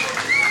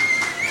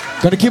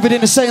Gonna keep it in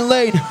the same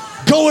lane.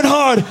 Going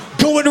hard,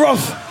 going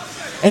rough.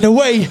 And the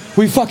way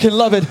we fucking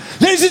love it.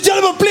 Ladies and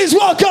gentlemen, please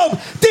welcome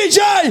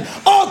DJ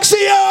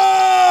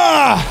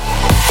Oxya!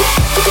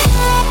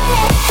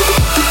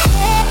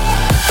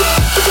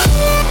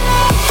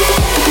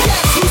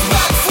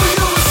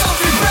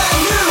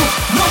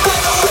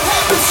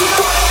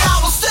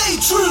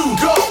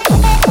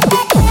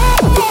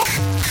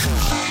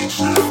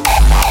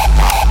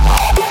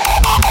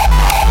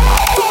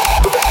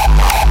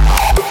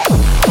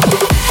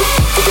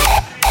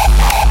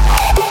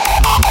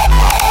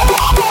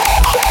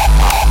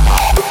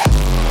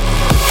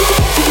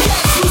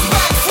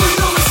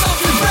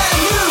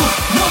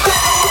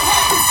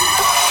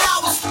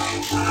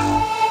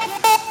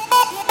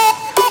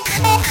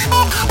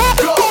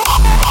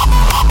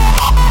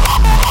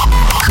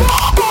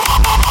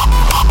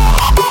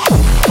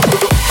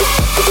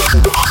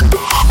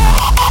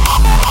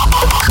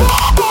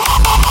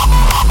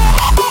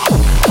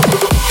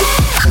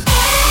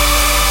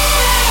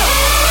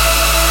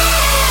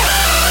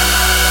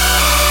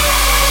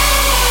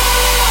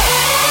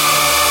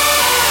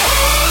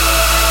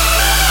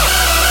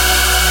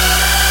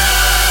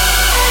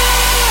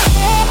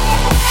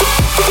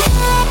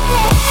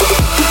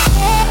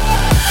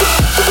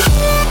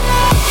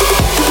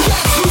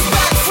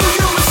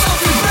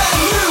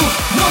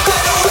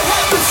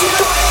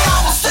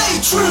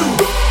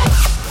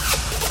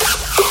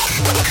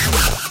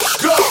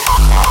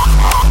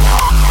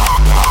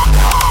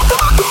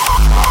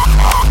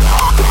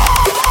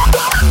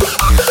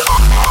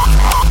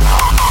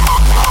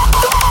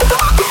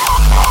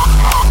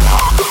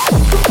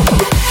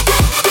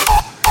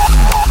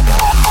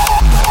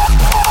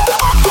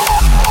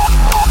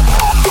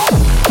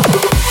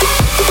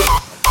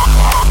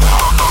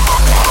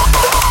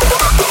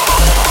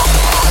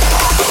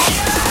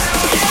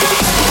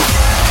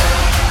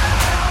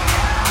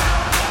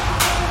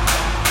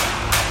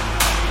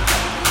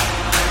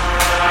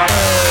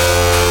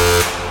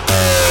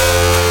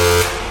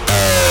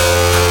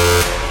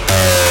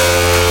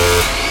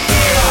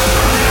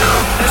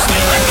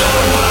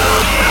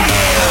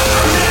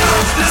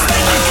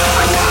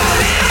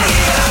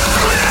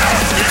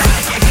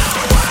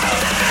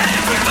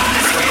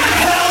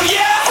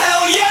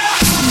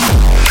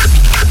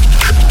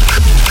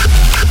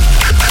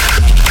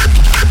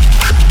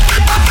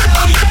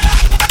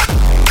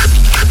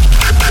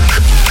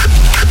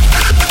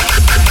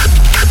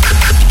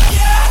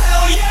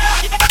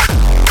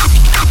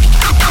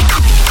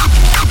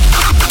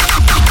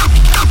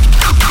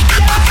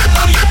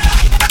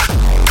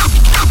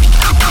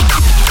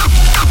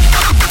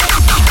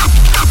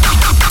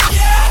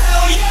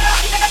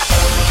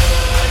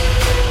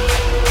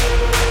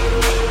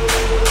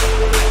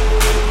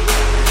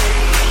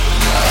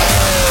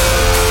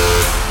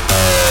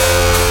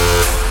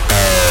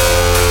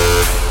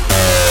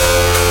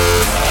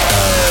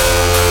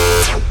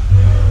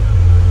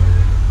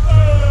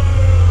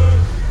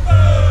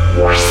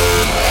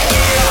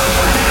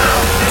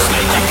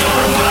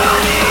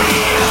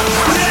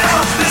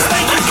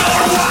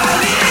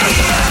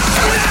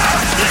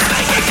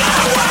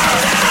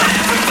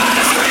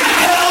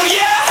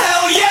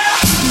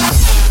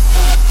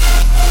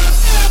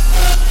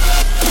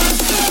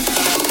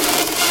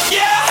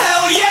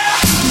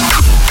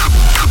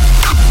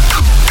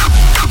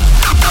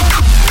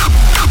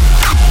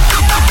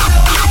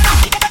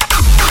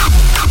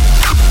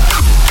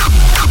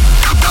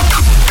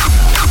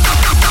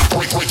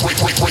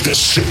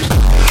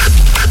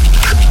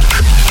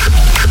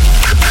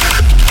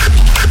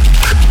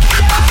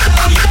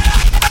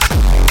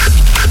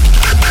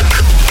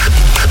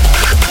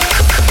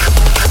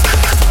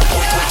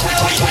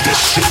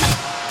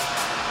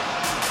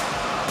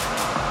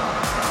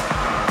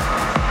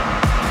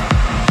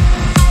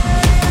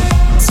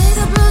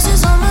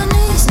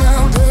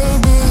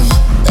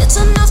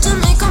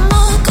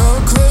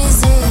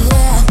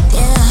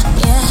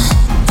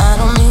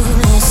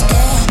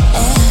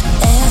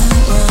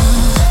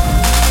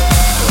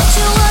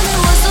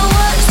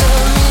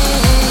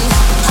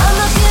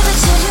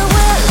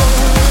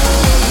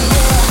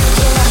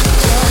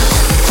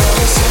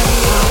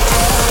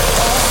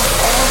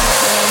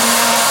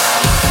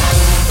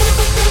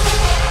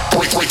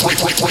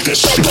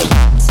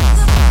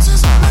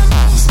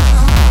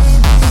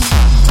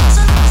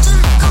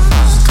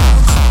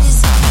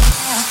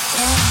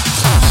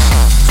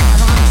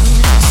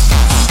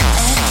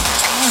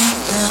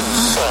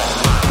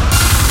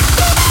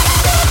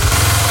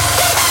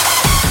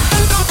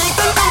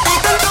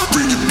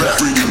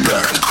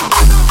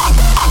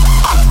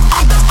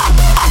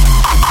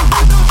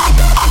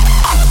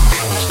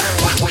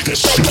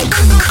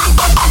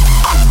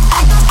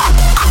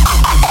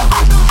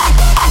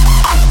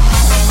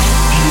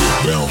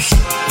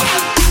 Bounce.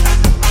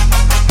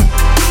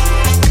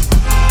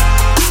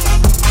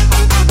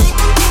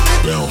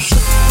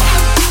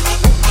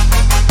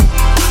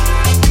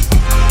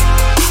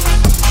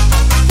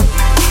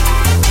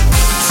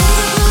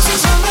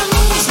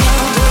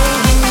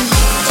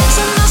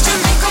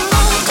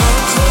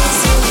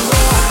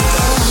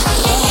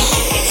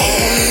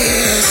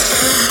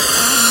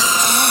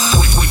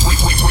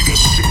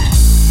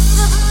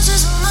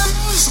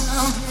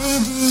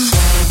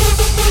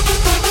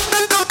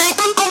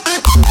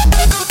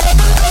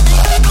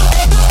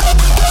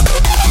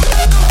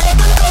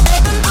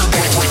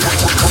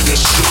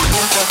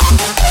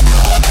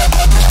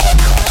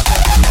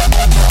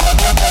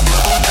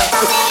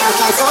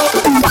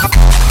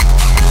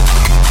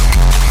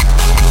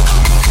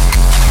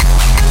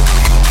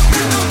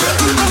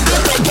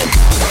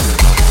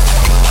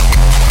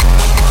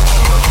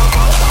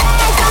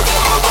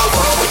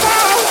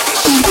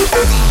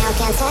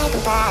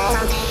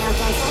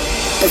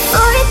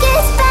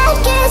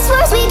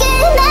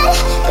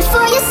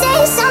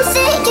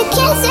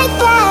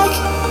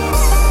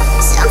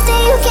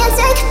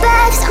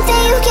 back,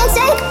 something you can't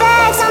take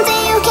back,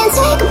 something you can't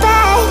take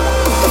back.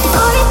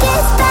 Before it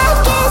gets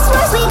bad, gets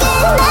worse, we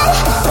get mad.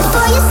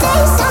 Before you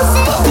say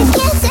something you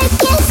can't take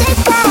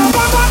back.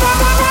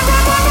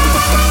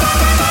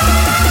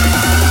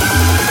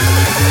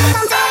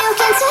 Something you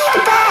can't take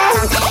back,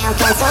 something you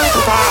can't take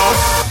back.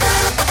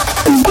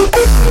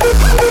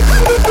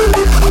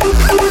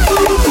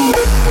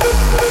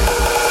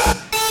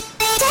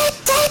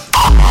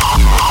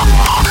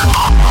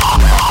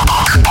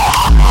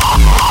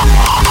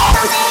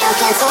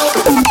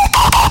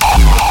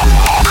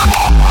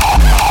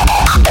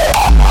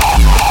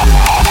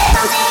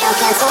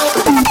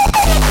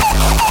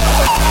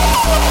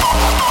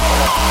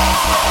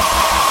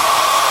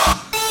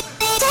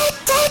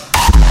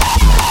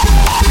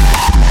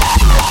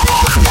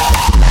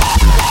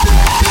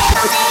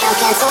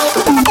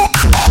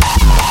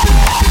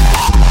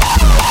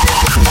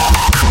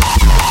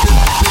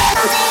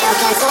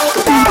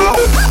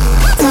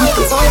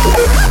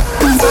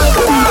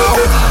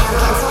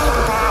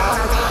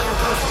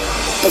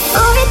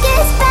 Before it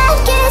gets bad,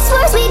 gets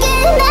worse, we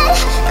get mad.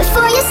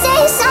 Before you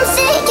say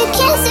something you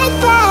can't take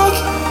back,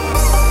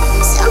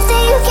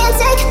 something you can't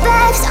take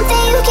back,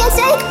 something you can't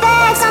take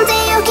back,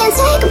 something you can't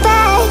take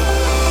back,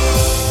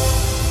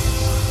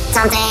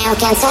 something you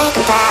can't take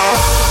back.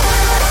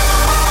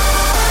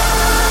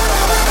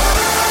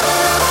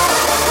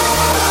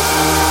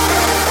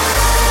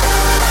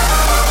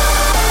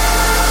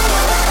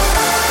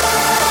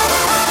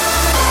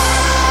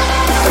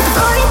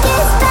 Before it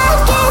gets bad,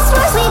 gets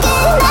worse, we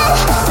get mad.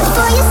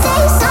 Before you say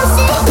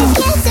something you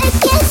can't take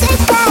back.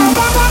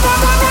 Something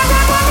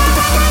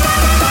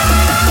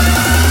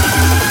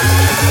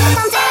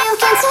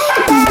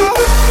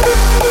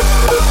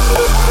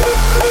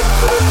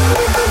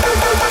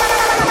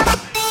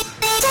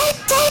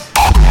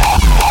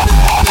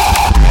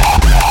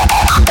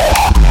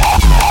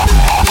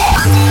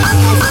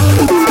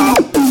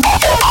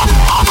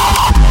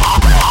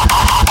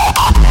can't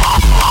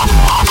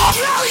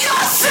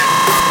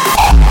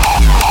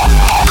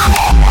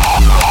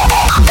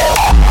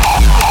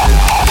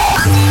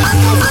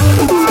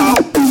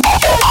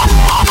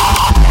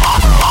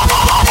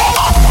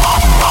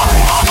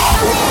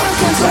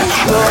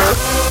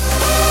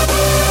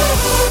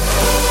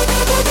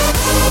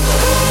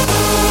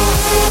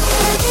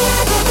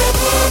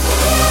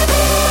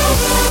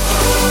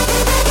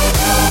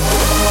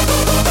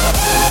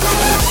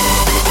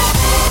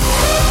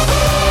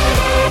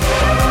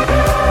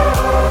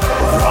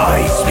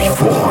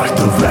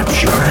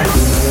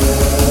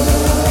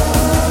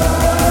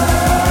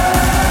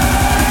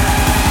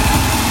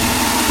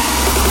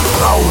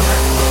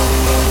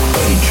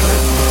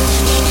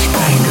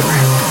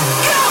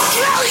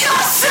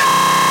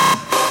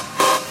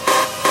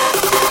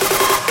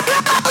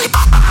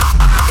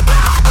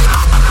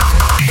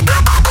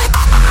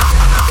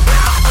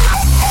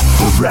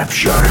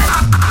Rapture.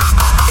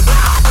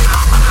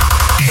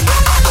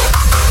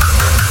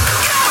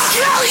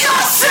 Kill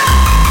yourself.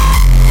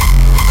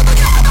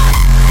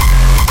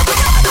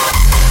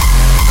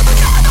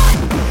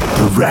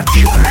 The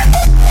rapture.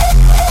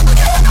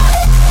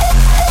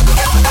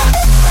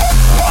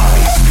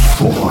 Rise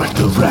before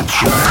the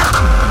rapture.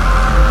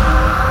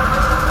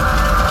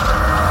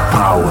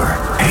 Power,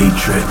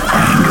 hatred,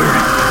 anger.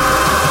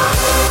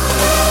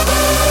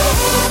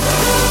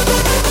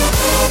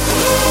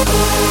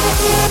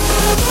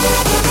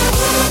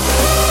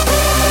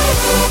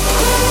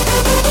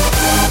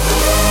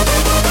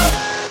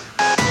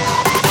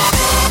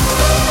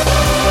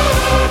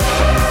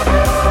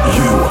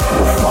 You will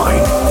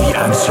find the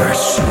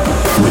answers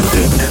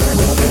within.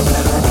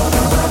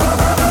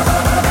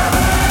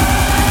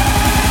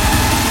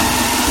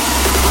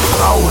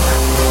 Power,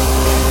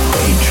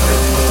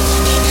 hatred,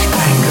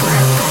 anger.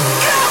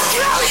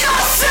 Kill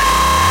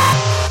yourself!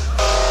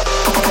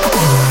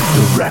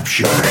 The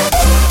rapture.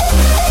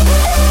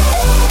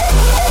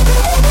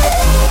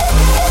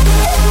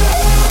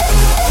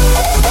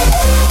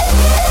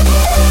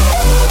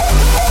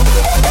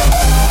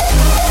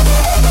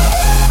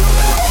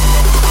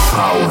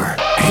 Power,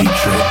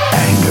 hatred,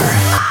 anger.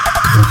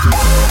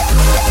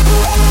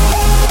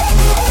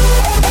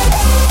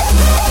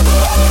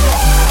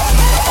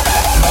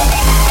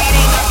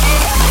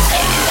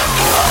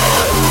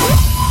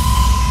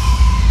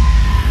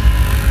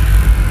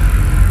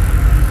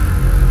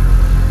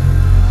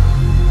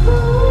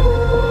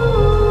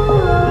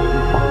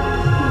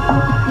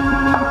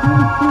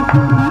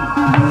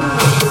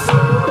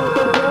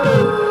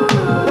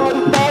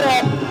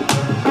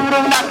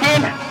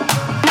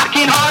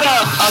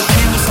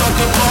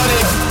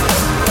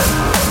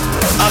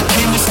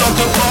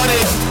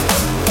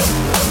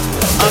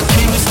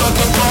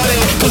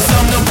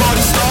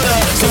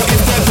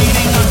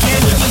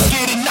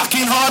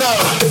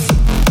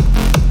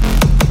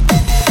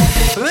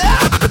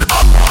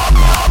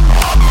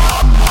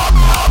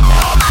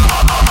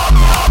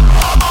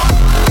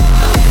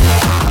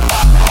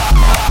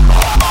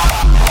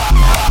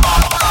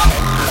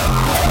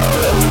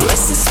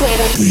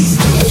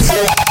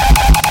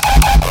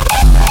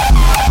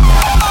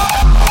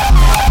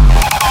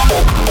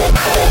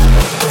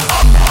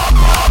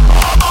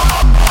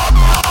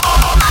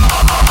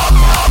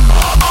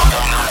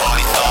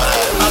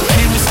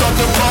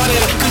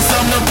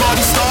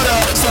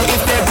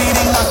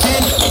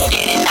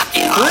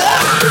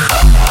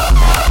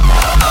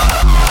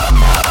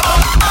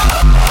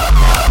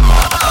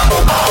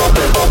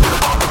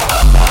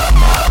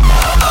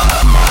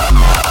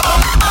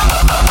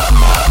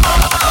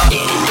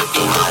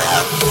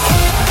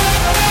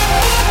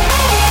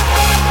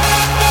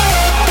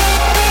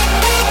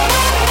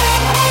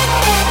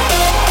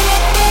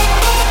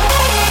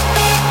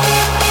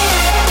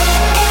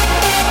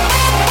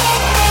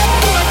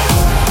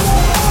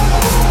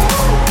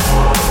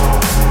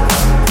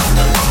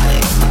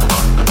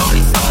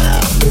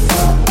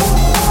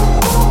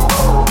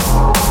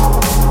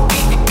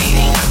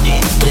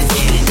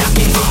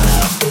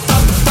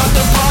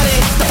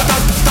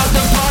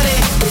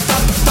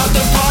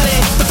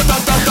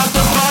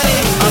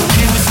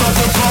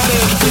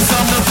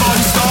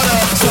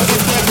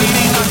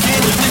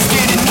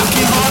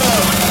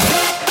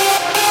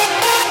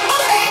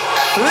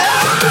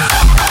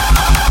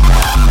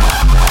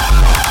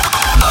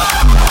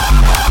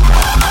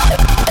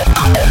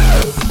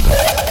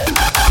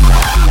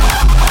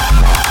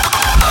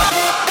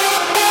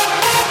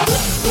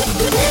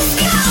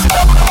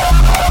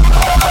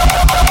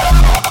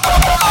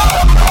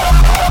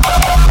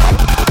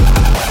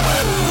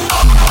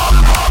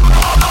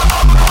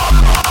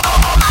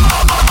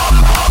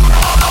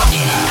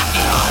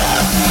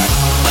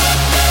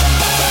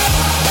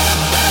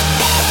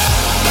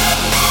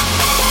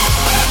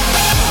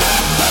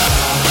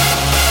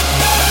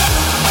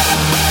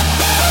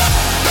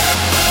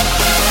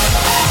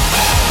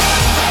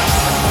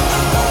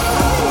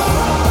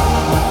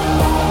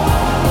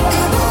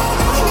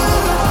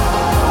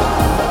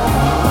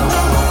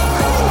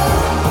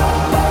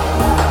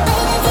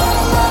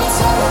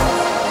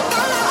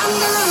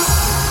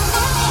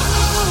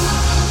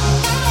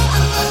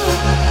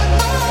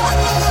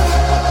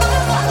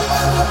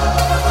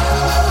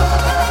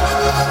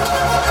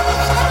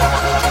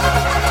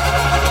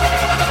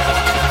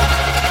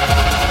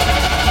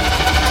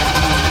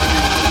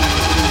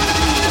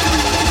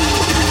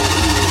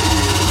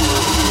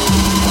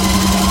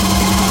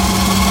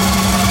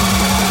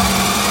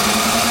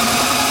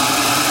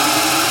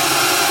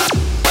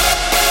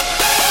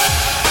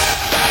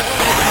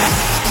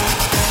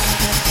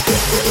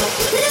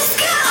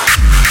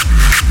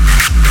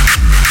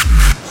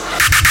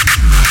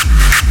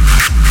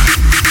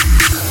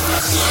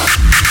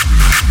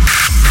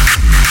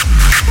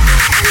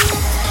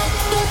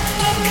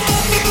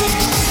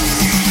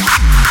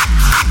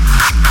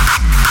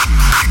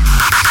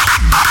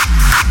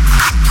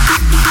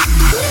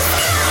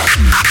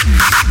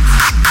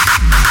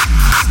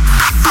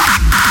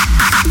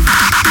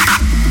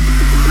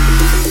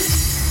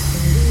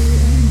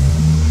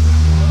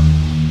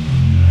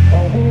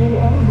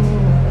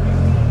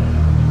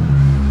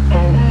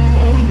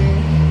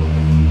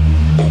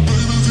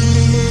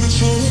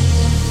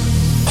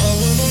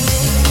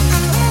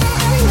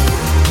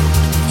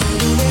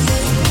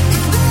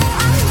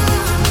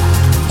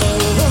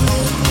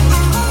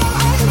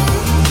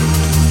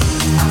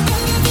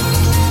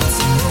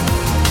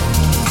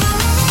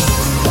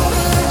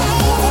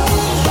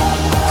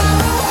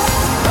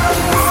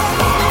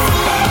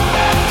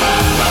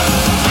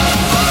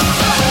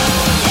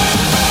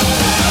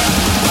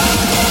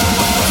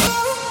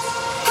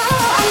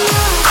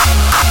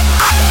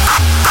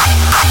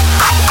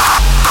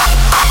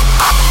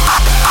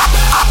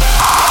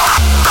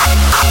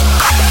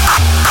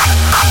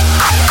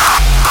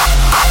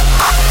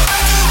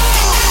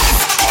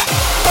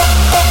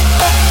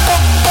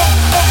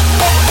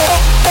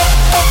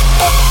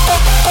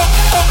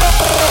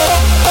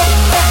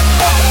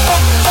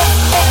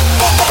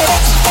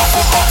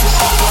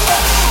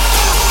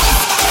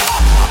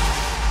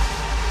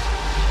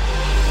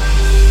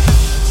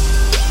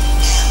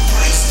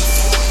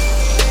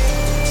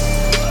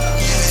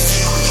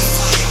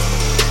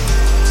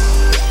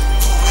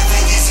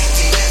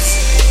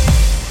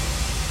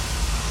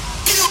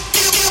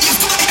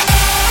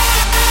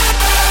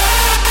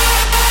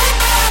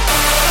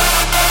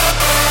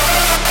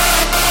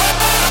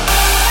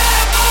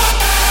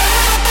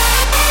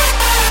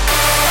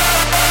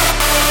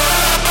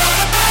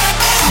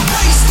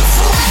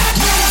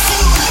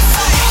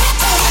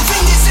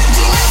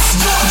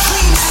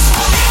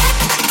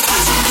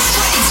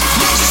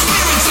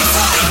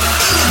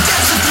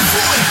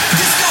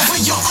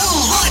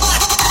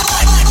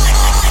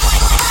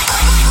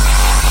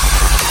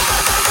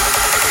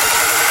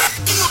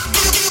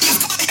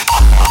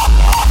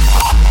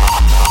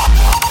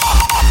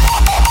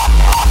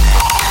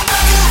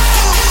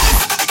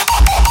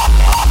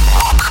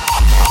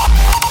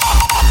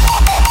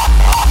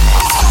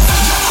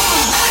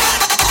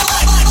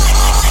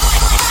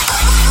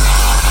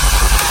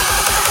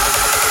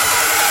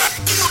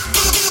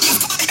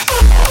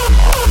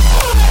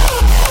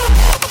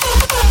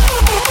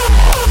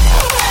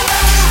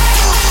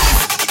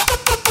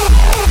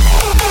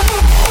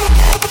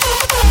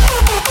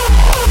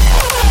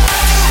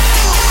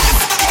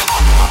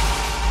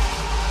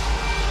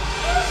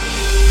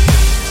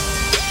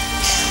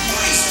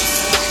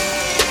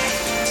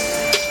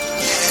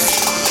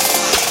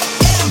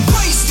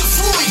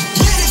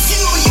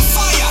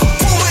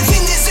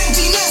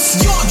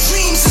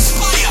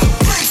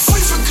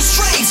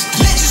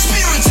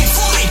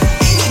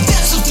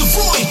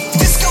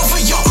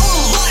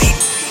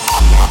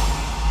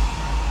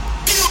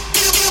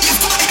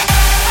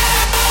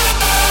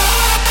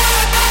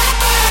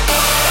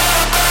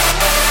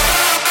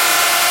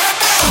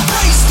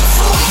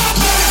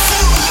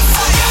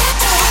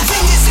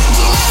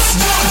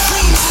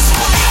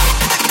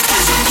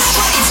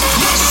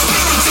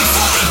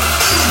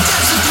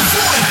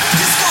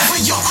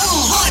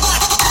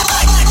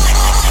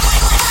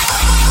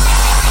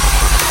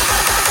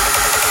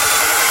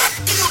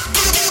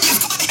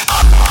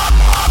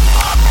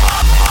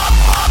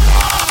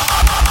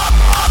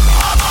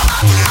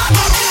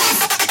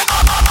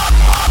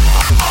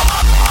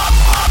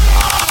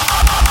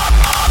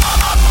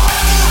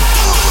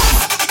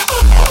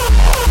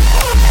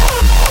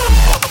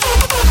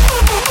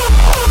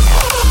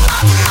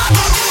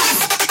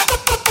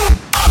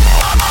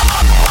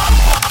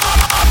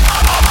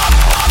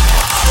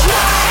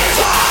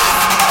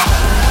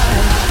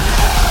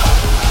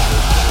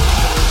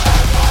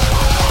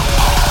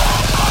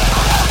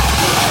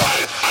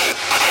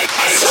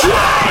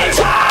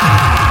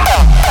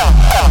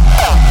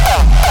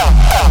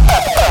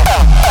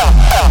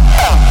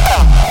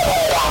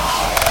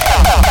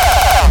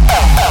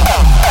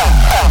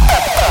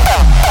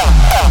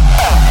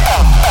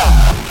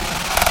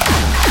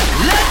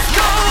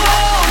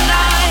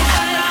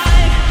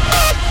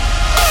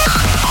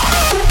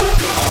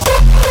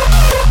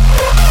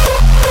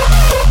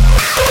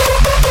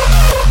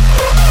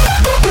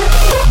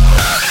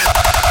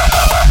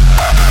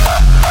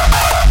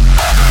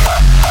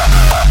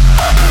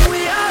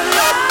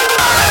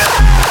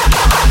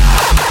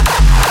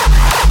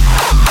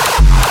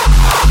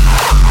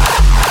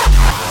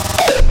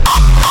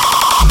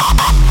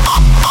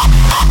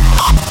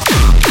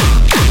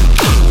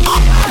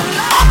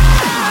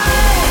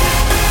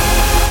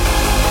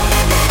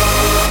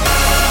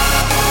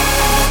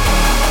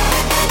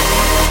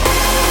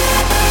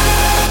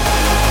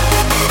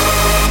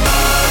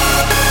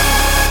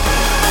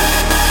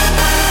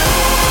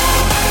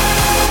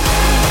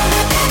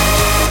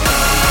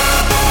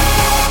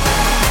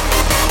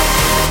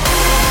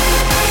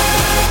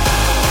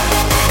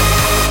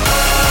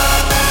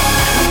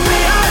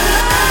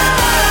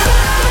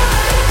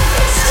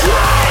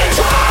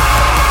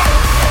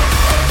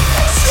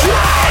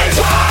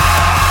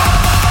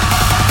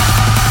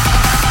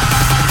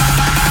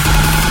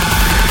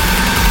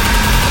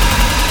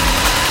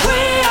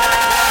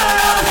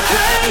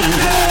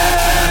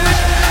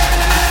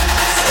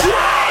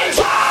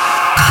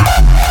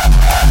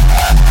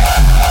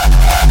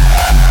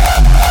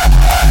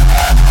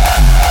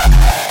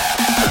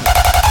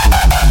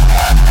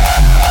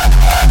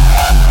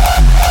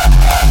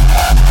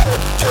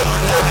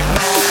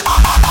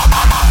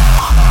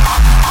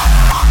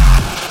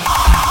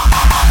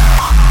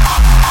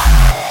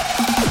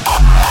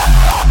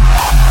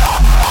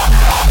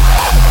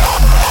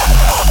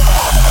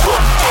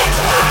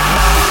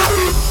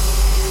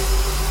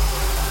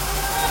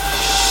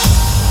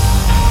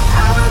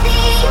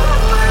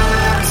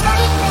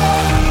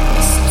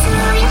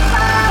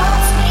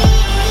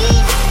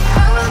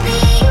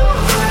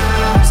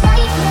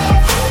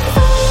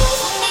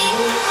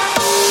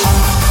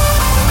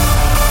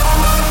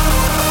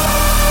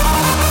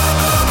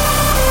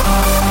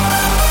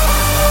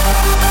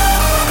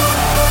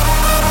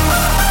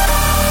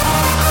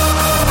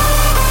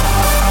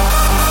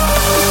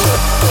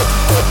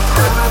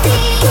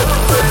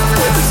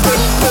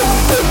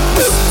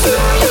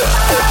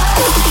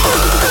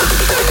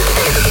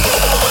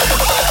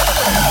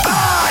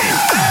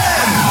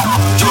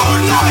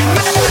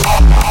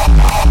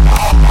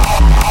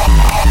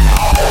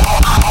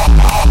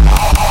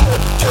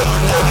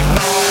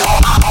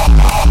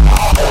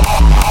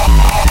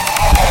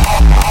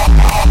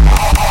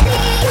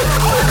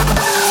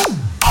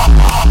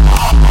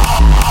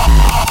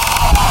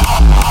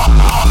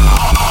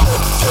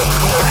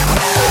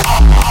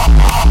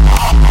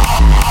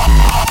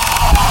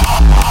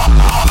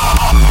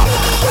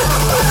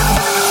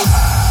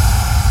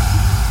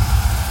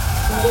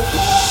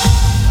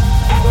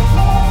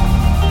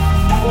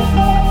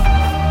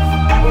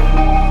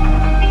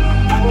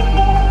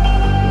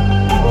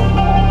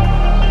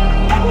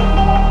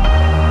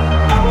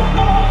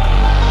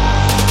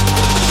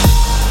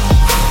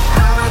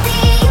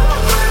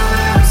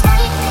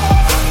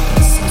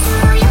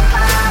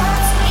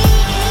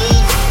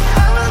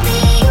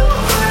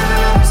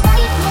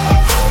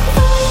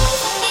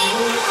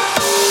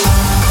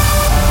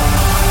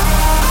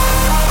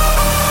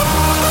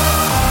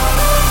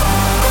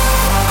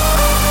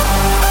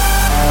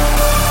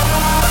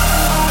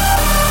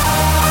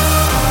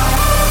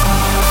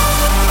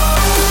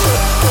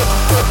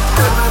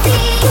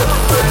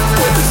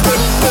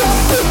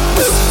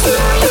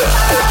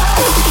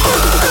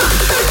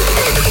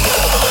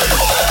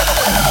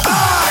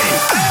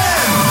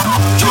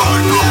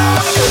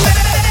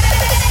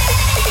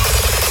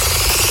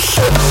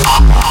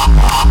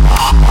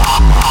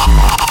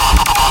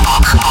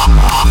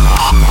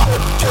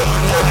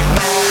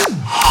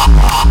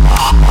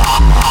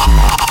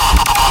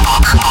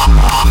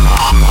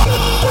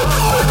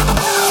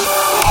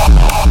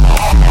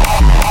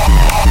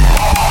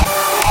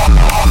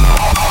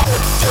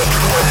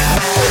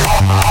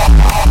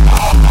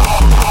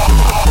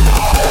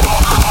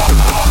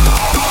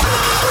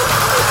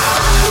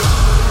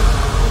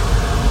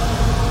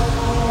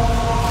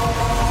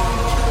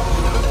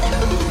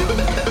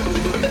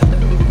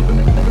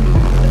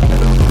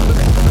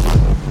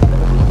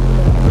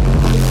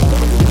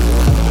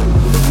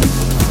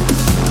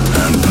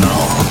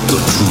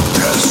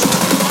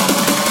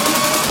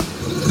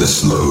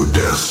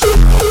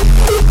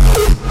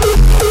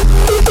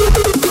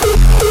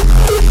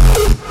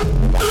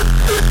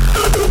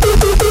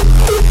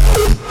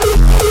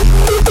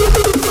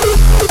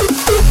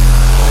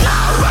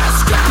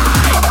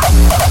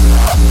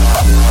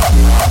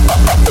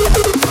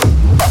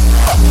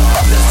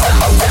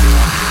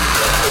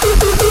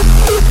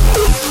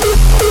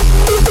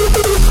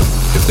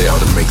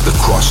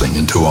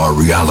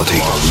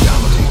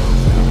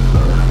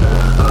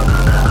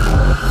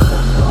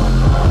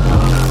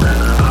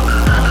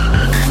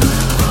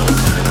 like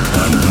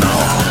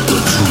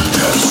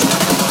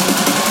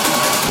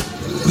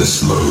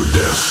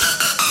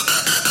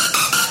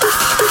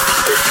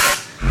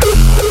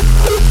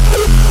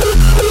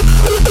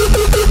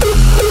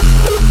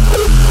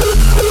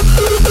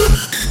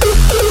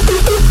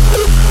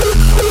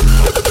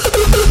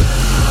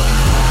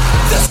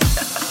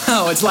that.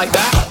 Oh, it's like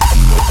that.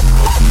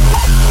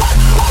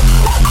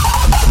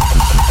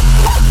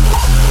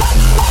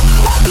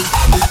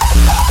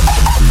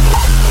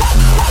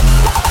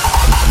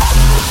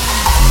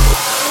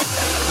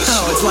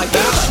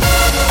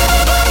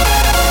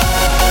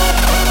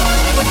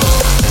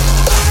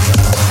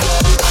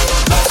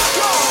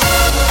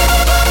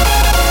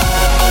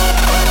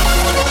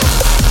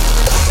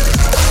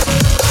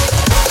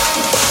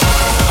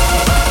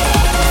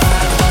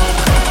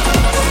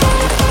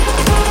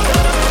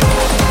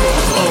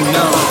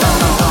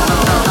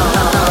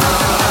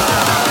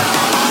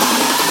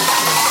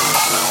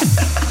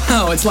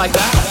 It's like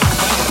that.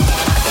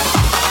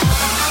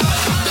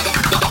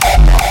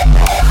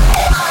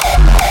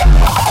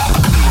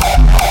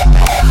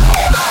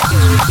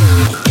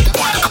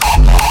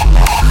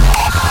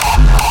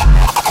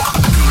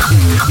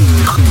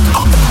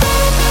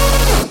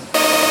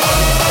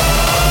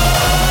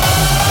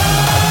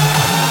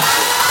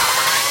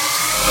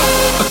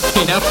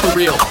 Okay, now for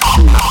real.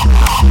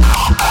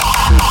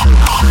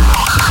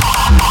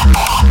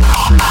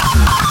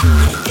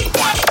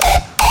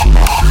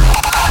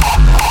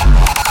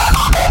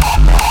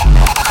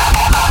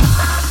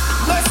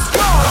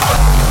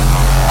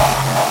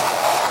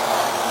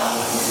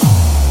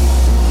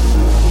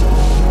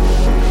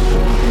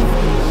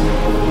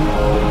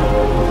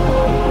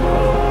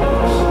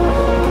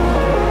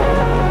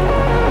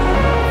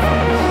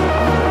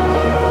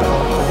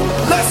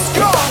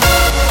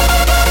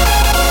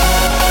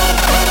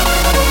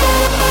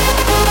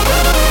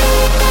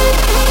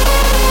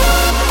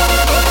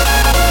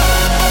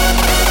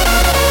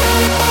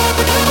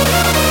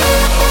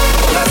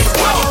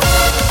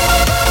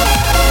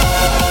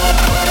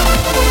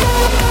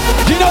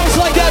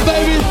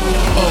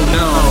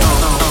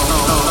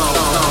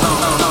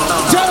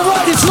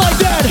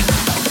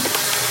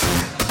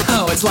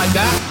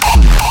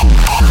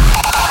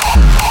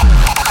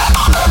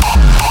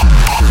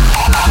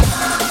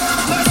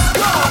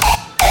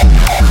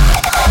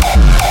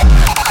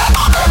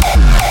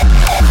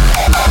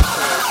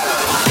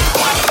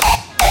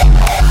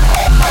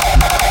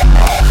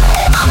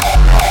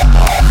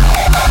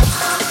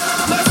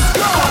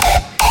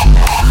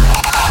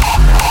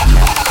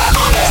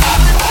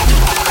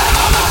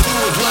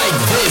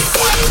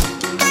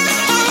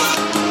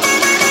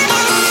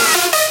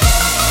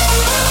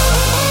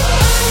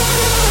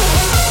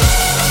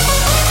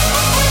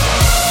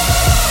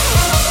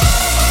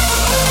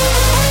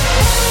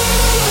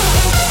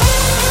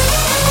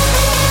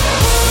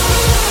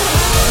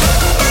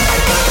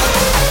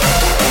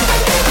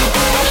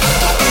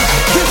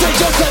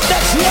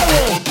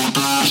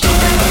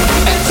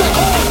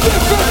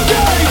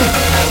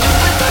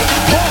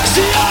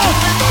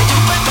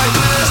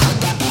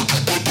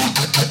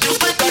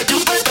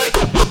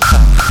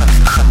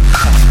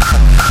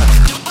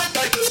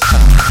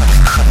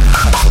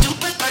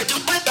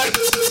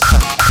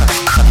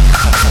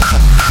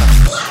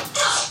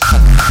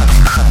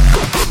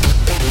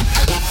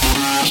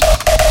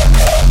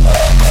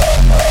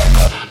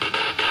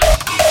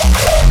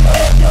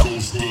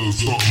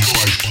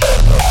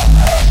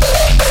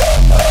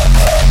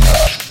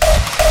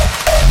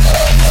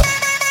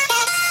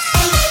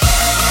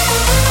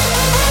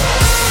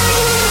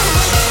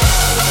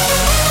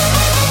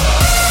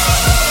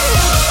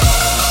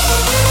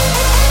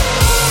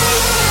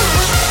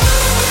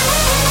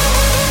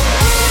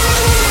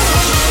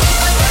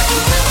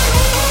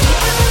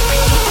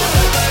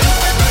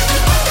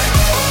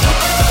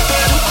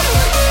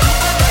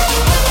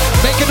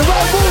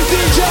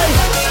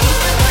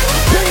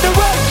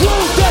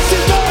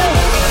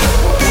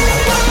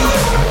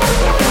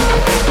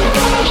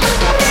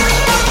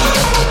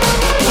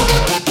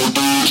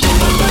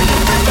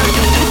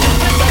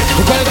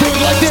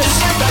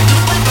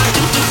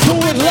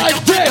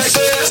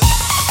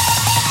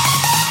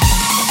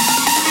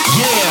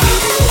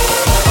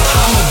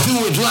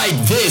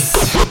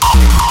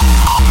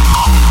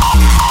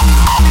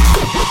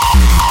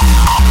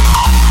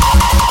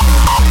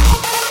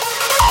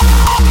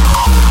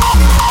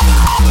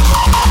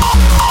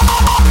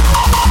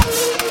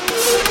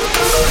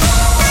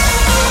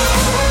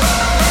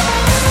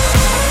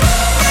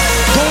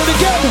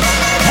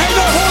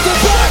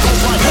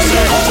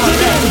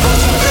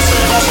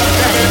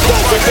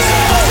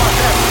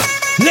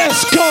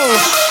 Let's go!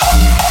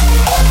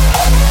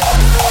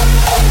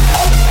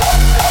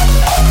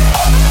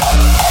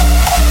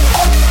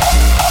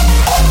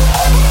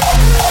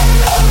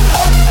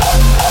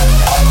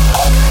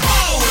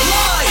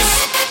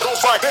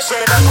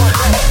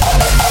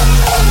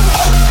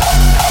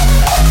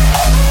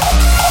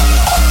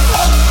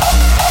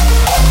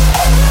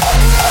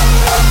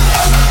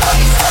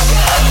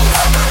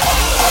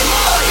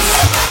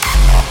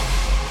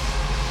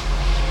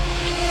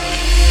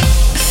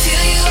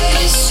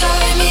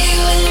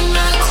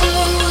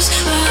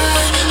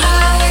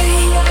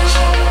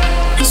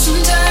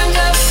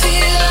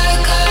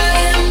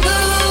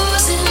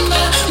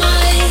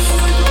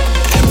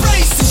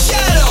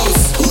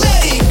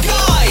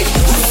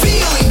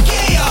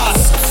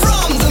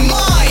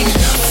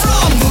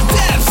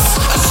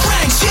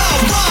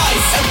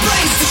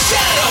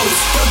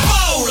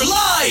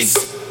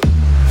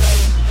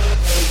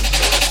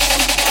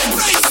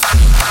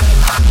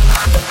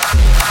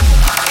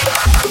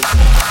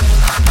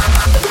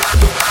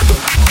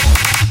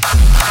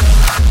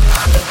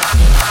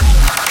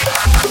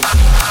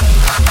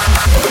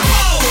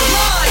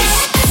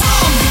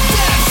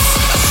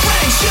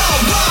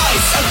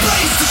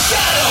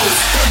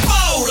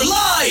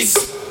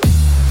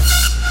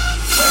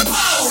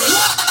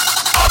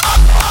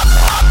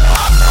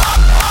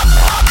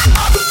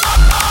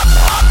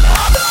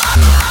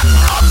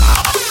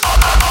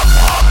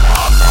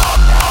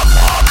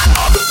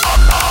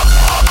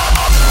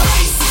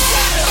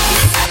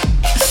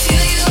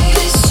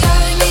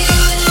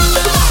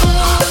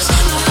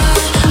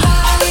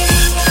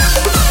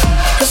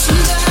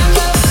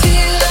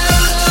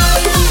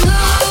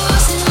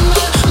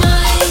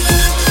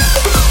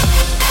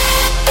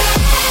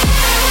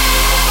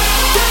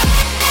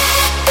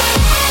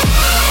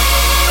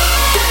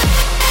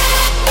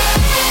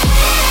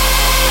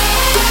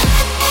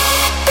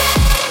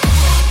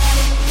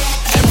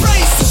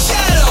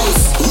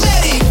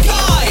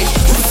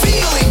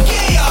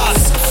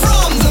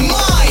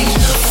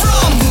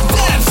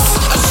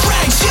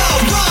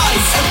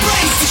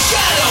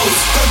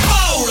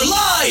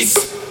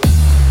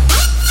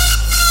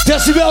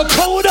 Decibel,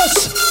 come with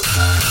us!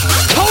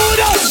 Come with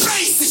us!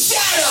 Face the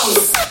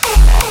shadows!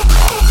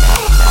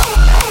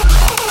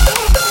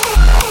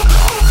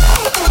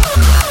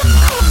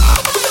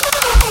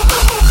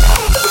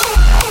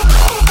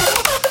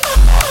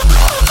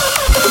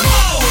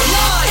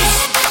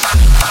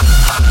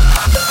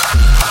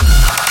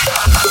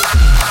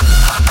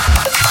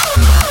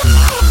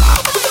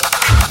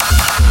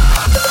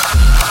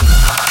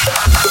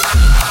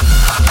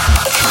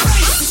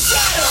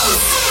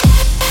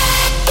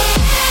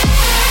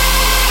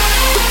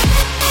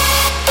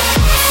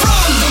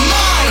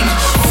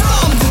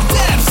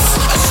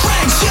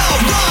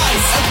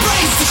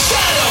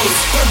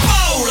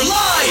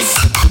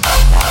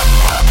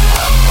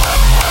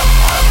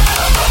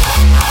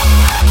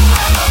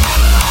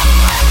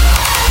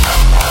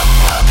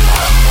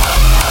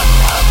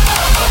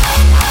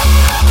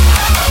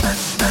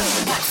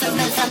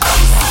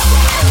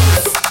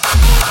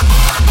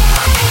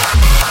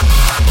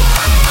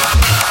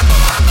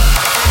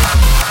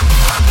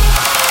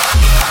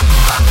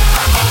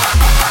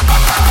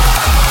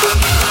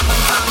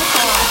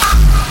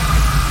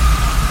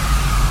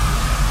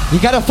 You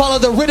gotta follow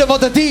the rhythm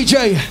of the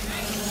DJ.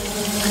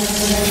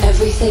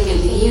 Everything in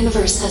the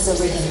universe has a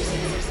rhythm.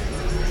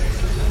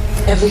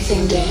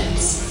 Everything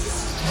dance.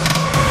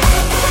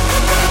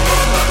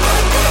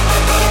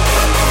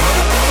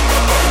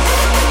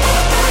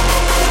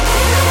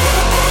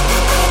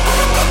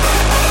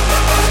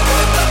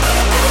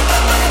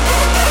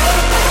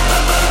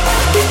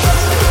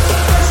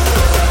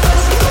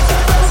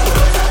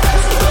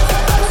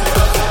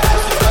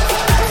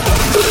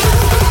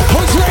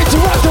 Who's ready to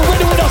rock the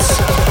rhythm with us?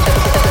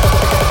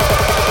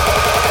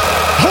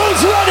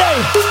 Who's ready?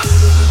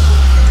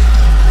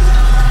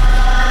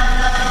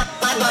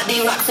 My body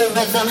rocks the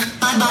rhythm.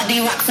 My body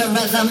rocks the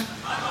rhythm.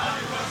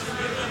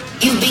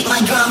 You beat my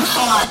drum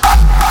hard.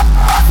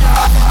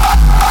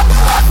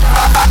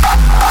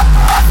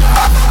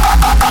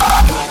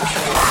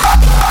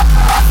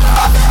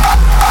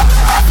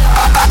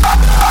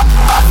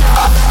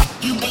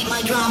 You beat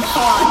my drum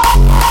hard.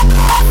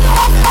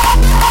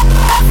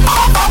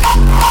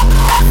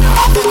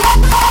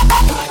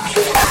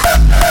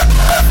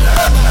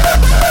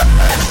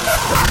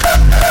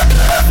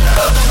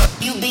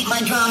 You beat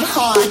my drum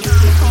hard.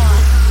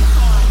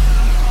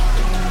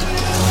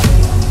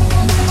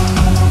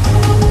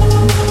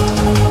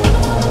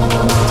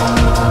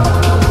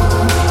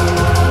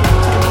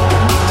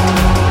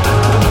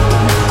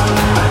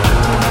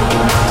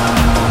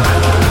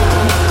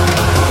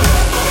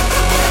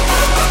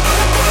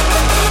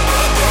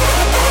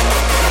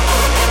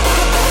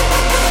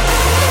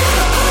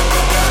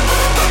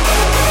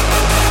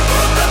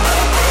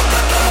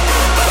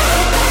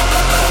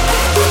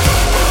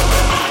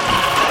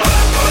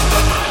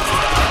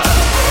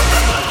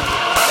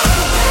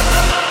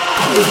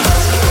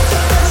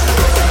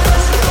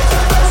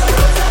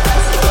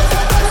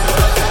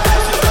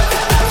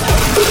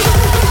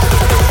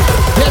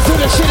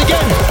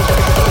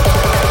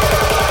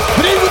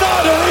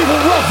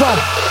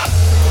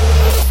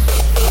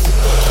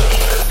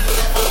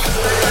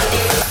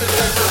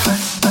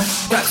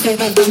 the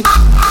rhythm.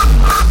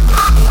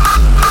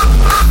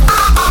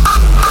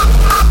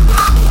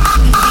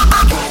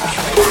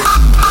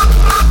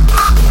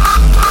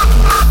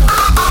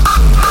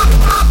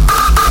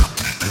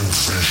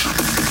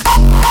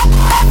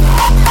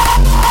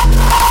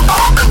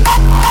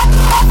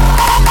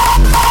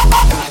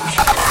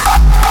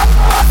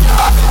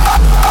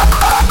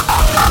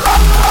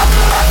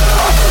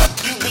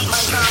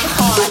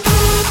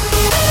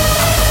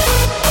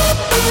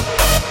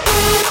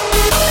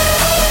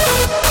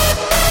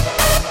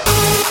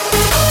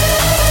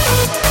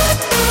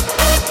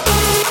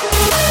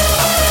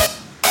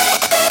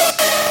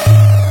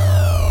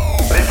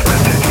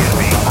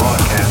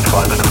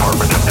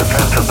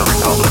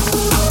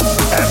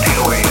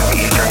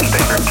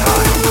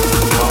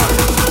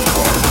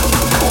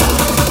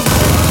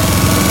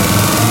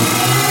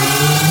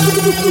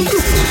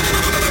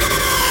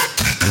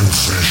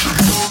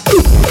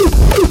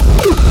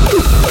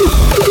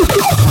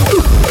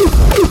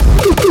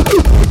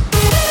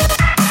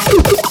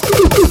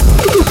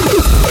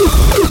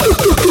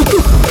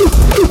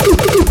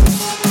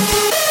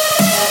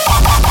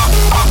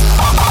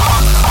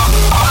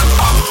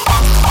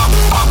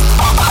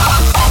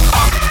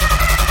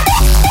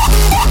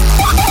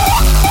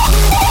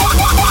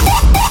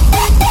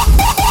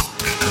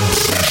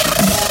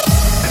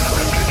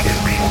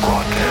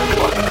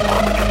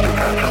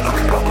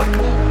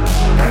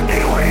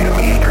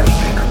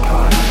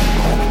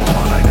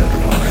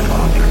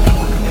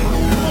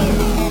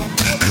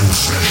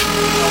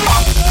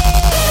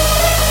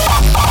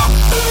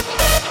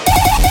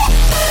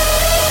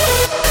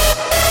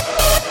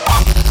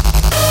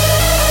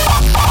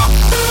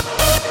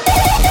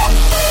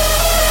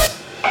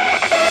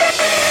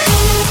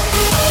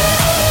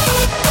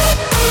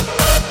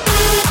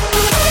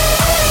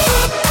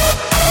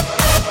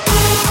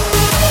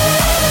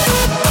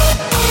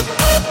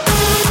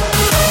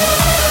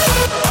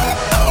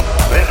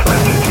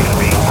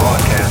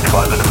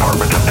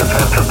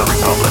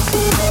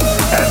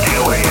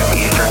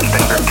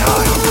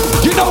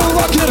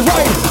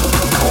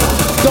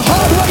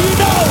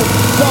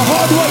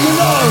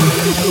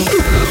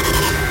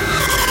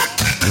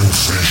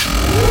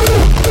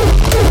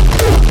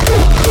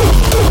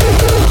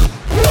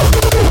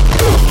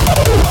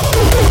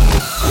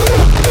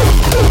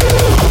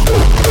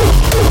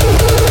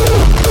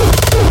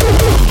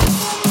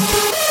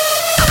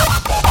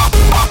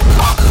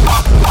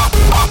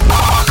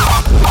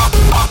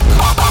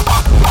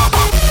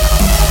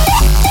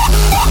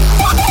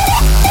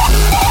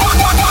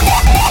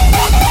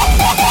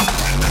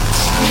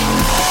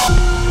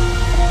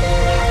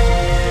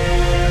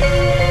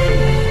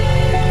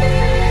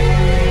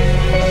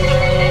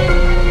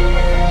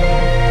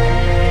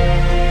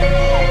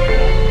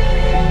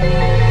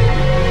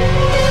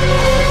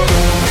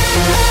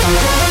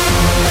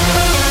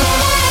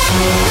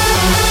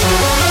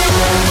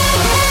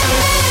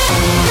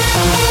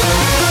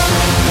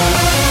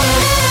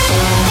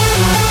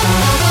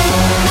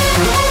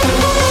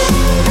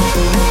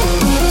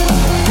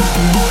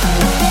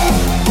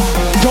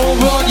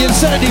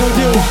 Insanity will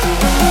do.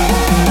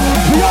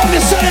 Beyond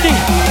insanity.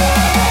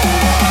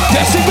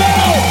 Decibel.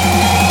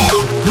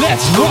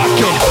 Let's rock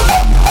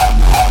it.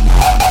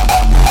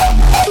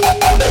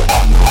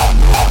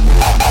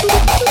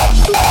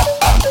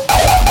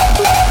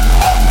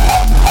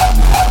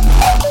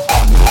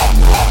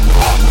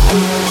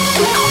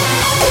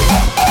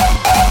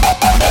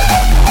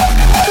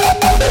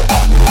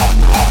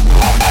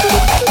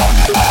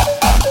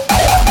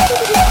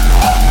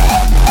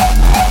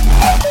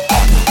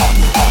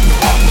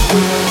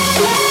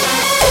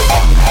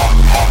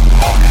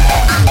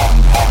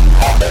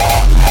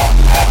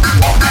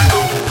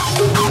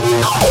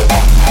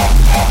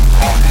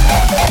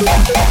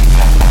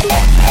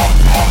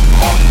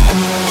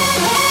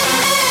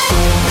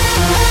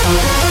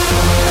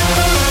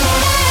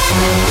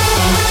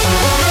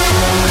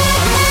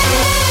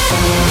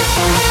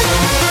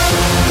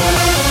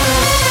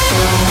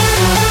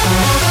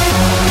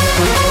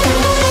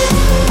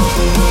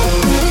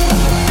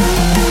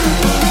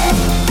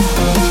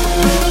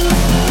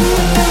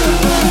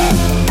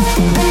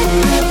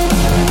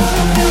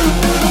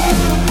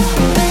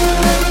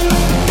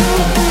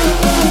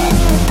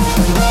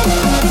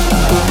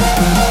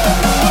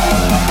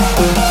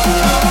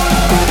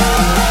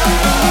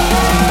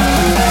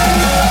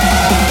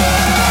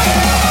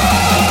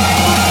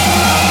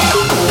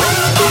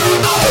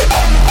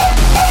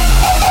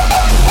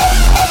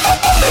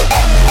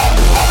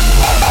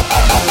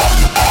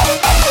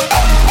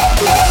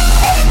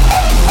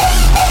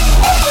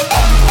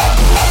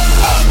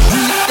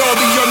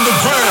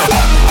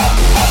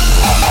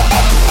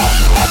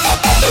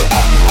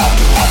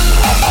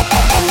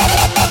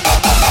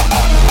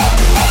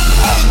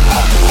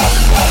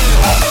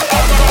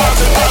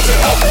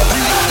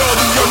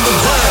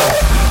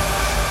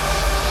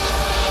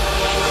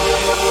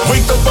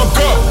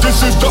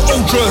 This is the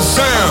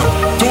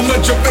ultrasound. Don't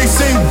let your face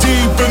sink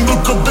deep and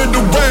look a bit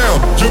around.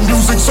 Your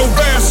music's so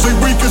vastly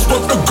weak, it's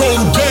what to go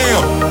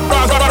down.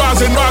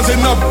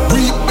 Rising up,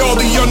 we are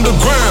the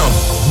underground.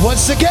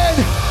 Once again,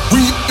 we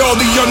are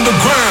the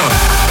underground.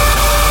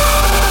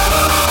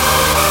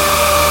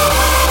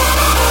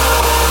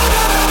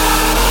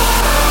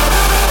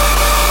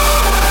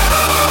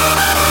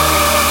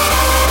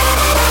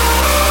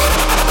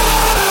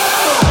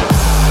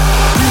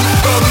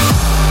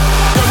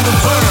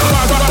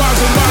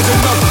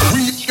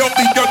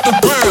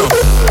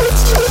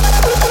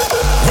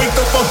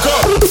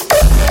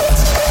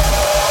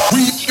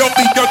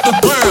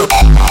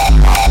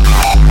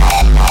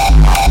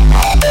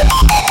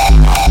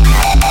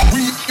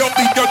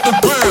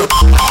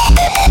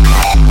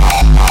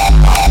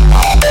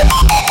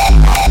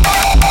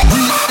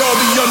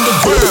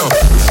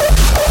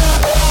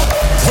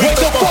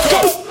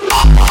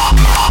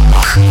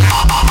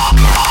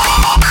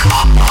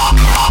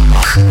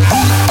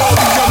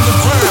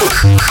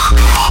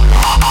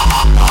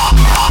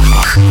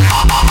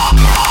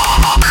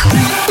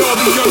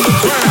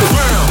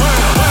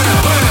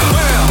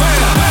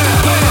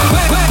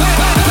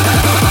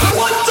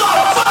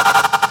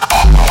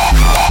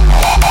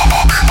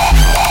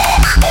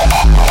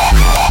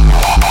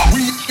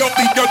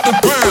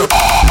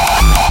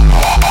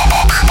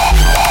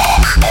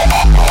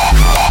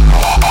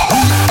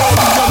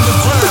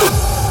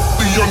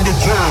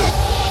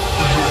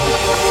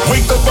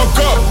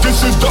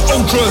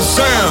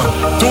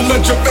 Don't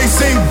let your face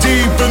sink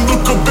deep and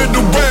look a bit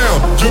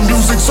around. Your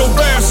music's so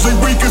vastly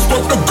weak, it's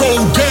supposed to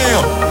go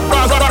down.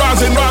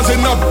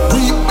 Rising up,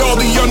 we are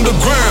the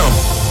underground.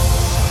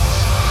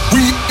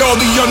 We are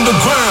the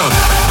underground.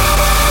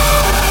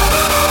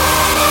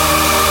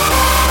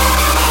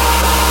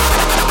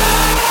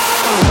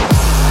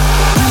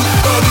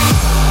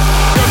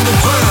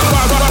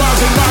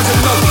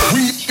 Rising up,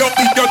 we are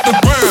the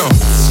underground.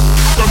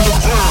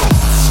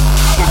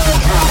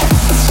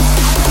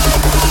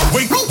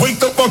 Wake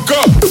the fuck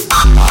up.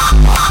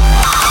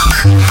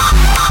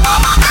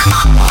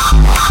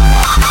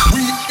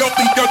 We got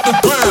the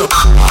underground.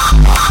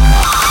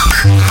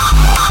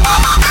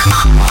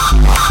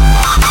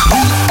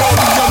 We are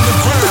the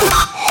underground.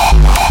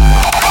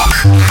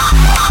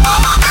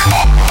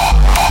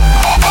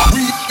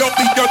 We got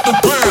the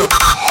underground.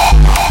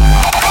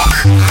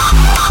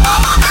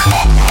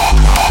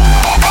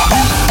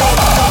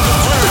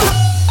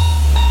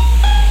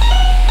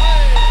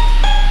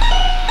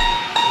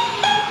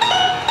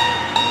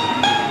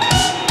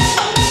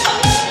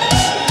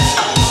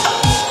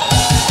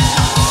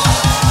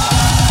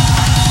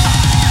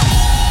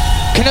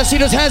 Can I see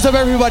those hands up,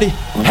 everybody?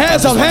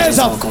 Hands up, hands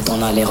up. Quand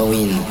on a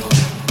l'héroïne.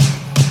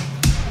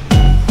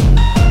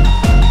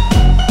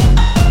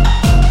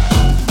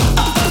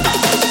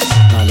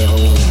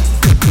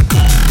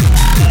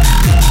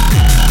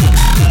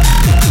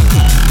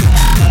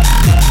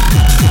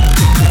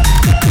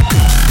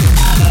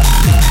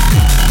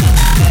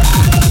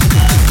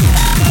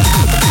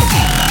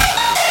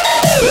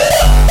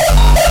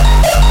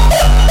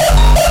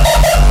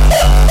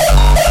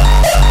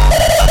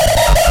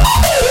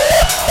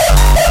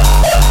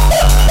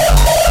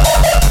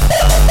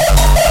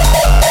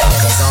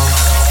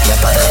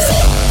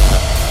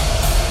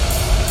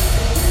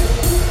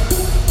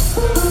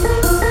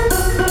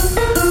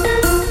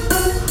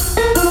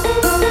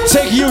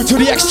 Take you to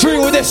the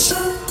extreme with this.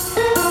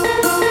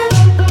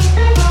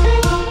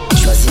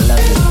 Choisir la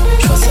vie,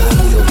 choisir un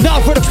boulot. Now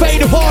for the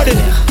faint of hearted.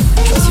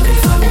 Choisir une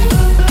famille,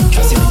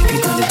 choisir une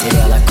putain de télé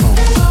à la con.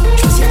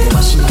 Choisir des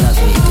machines à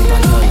laver, des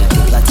bagnoles,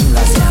 des platines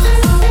laser.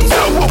 Des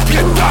au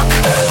pied de tac.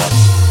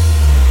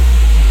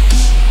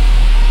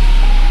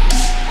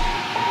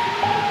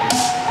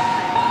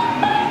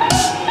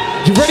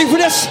 You ready for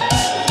this?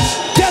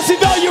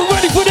 Decibel, you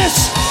ready for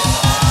this?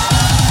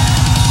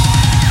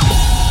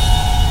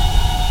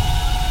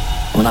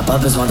 On n'a pas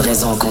besoin de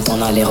raison quand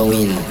on a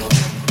l'héroïne.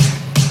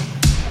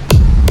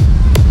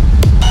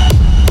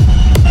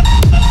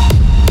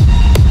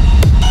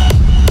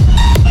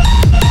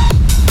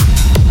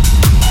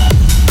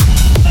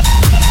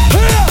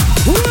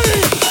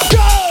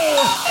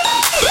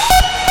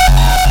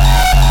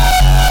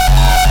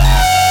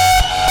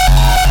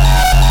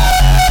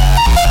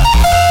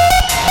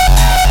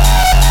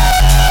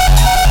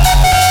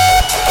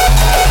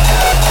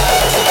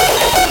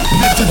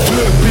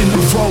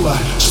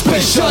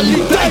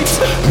 Specialiteit.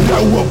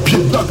 Rauw op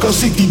je dak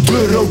als ik die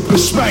deur open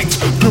smijt.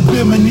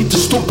 Probeer me niet te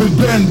stoppen, ik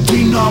ben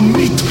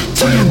dynamiet.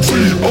 TNT,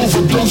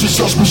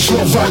 overdoses als mijn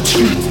slof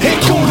uitschiet. Ik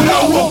kom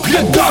rauw op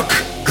je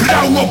dak,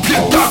 rauw op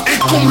je dak. Ik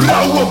kom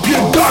rauw op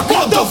je dak,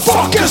 what the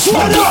fuck is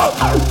what up?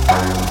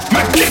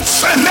 Mijn kids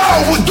zijn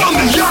rauwer dan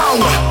de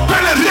jouwe.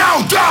 Ben een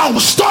rauw down,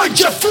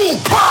 standje full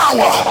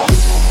power.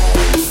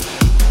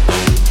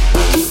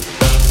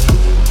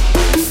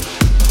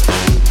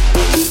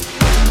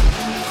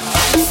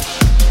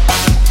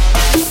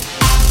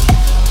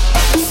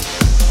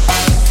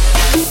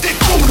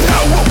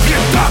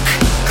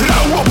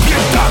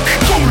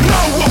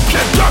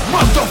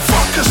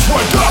 Motherfuckers,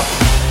 what up?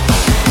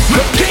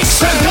 Mijn kicks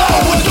zijn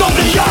rauwer dan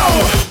de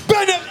jouwe.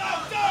 Ben het.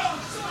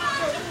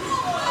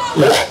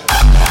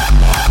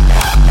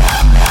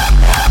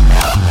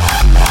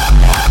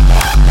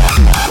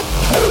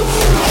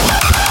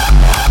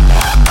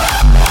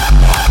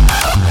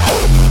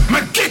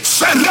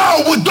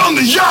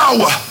 de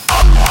jouwe.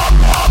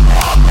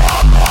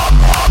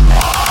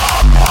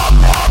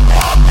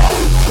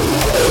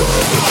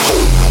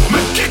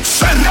 Mijn kicks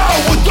zijn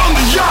rauwer dan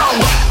de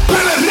jouwe. Ben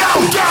een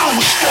rauw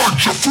douwe,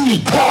 start je full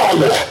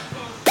power.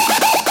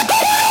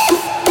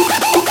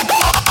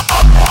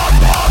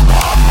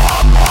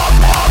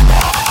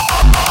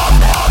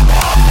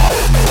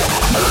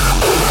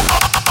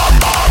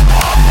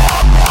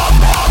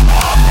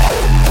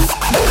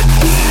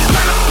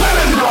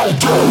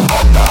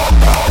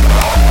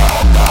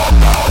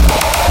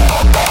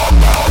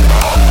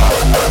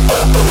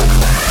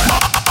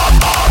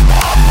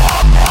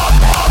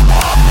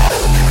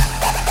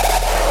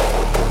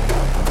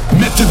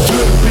 Met de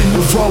deur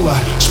binnenvallen,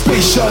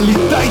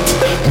 specialiteit.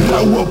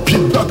 Rauw op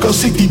je dak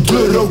als ik die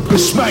deur open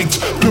smijt.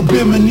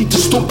 Probeer me niet te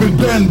stoppen, ik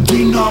ben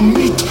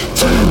dynamiet.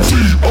 TNT,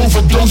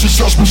 overdans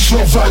is als mijn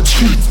slof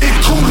uitschiet. Ik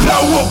kom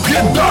rauw op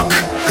je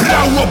dak,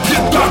 rauw op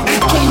je dak. Ik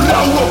kom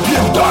rauw op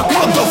je dak,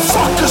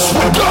 motherfuckers,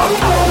 what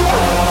up?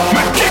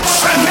 Mijn kicks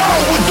zijn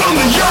rauwer dan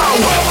de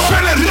jouwe.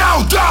 Ben een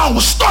rauw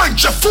douwe,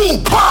 start je full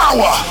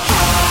power.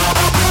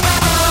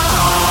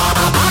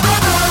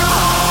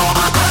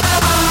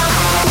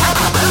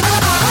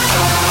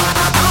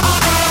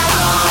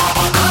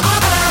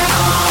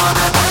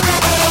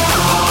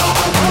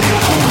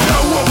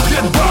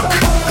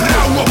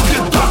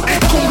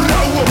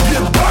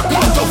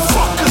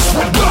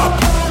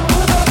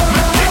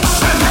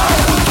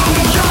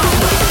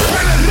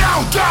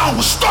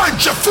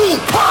 Start your full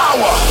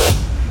power.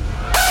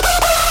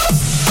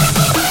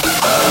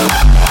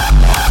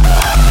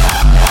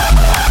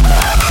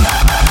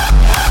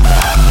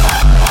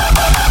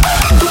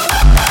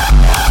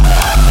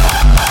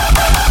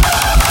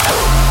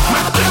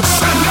 Mijn kicks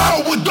zijn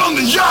rauwer dan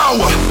de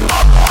jouwe.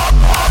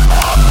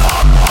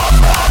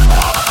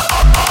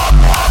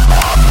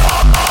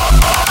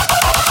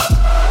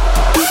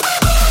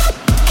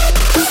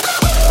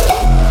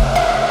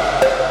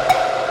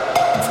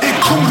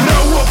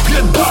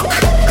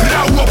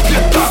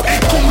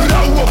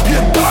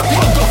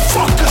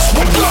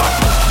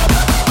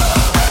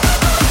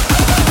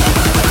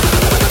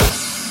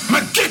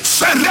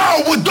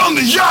 Rauwer dan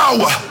de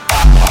jouwe.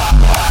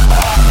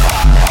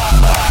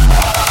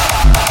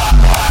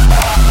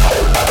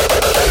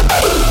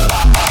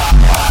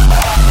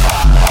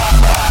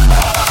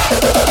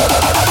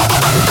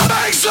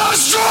 Makes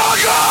us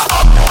stronger.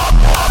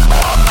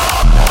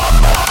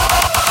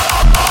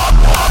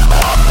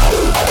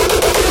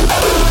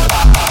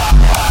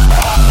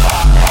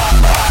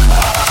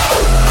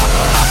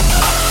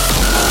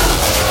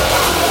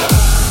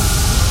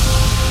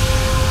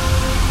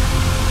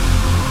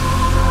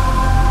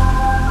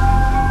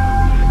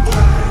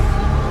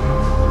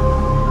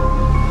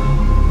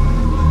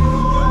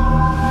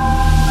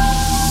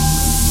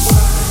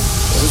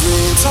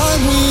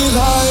 Time we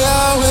lie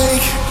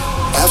awake,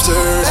 after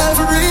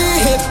every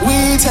hit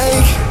we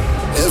take,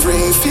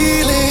 every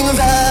feeling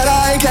that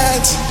I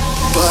get,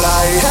 but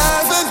I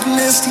haven't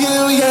missed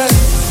you yet.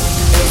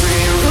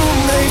 Every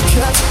roommate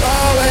kept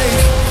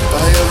awake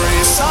by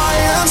every sigh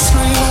and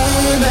scream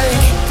we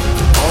make,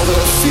 all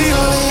the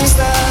feelings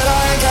that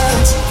I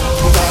get,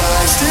 but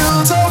I still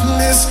don't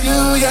miss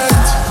you yet.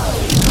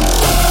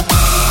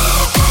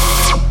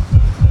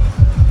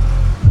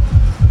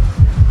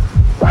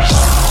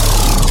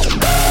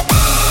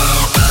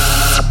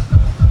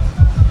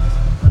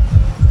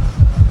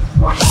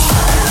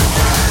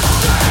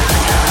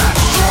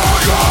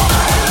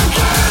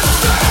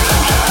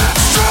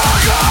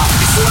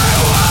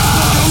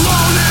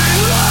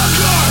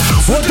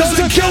 What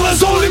doesn't kill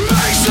us only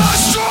makes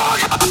us strong.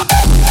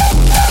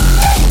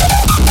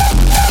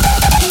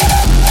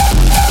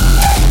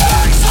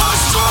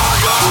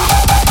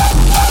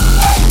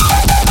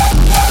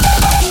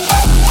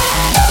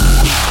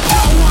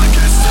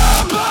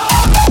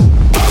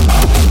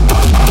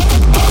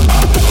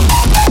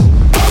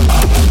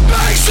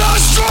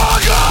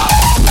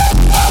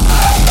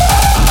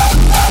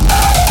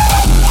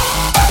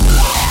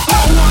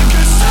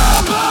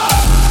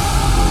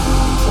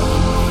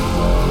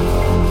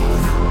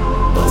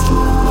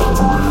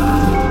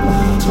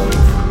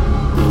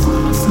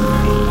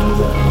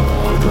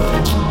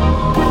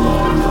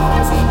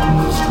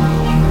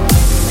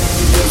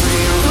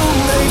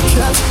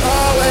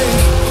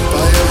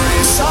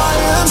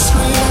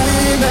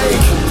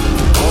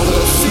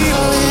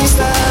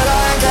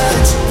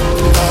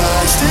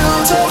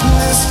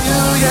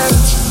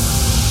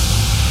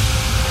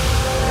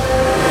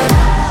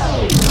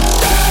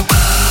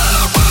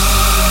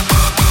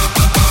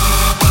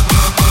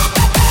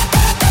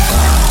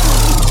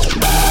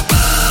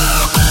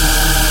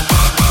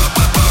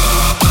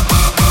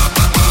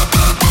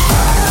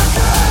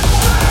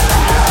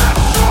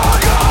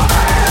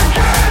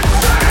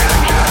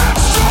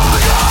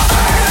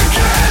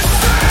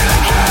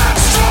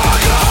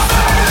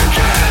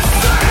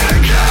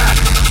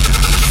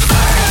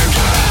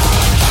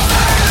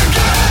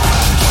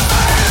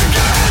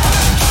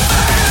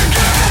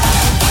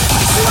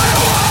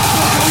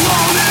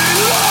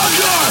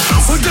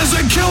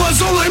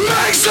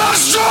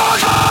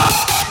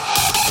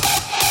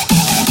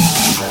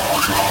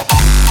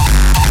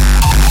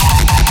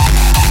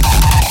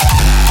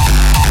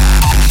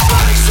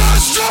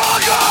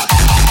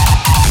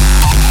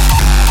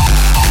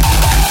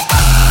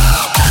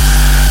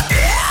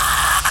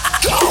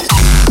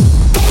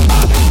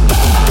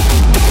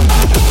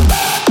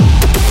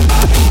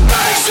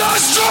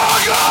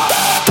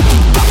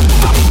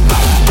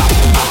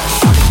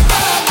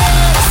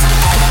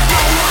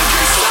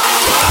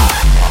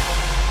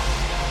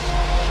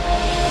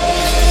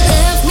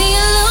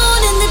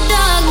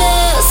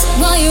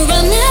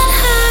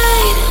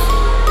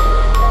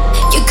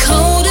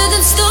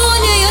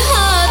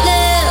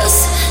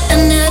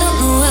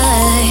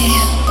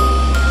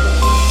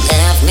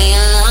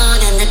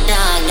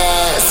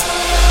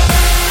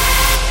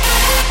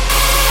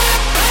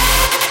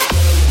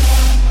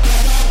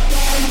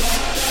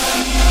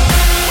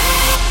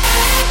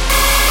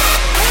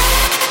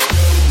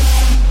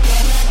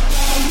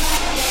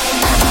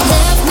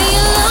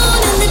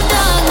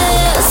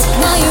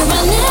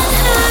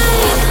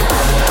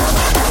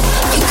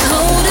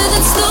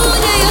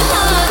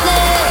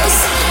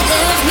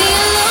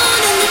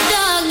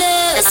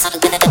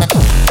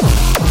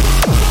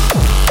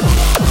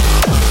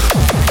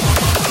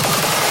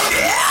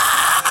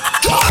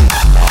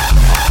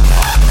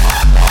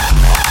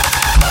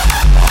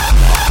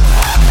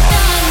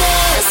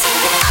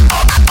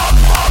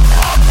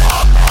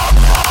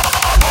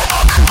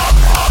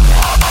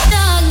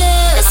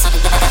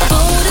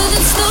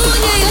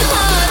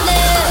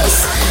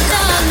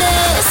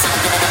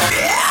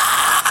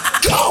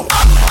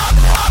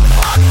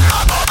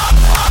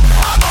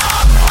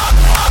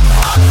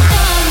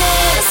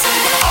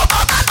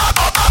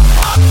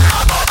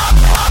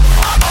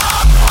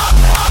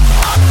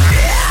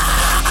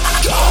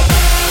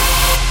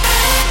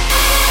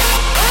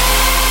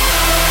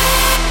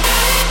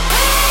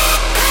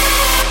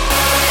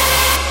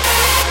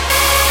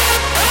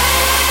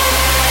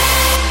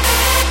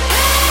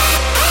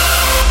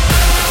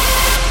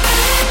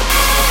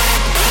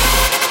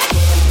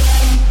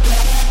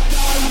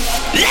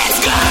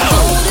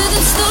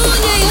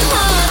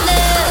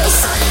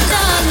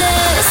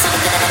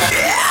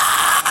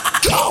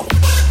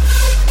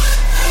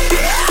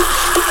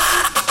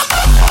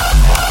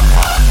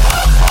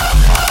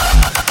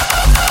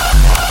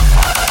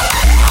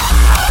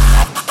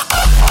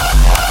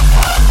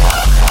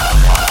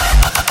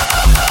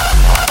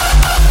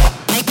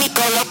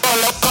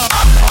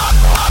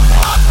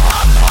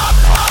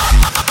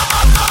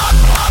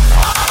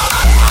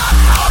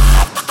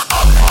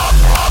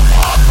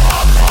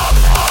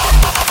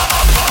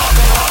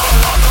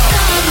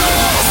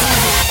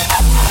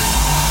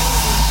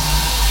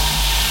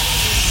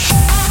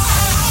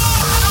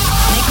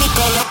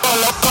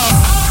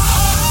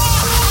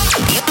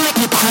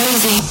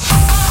 crazy.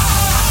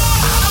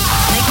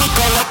 Make me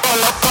go loco,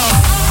 loco.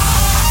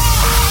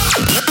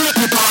 You make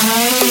me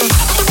crazy.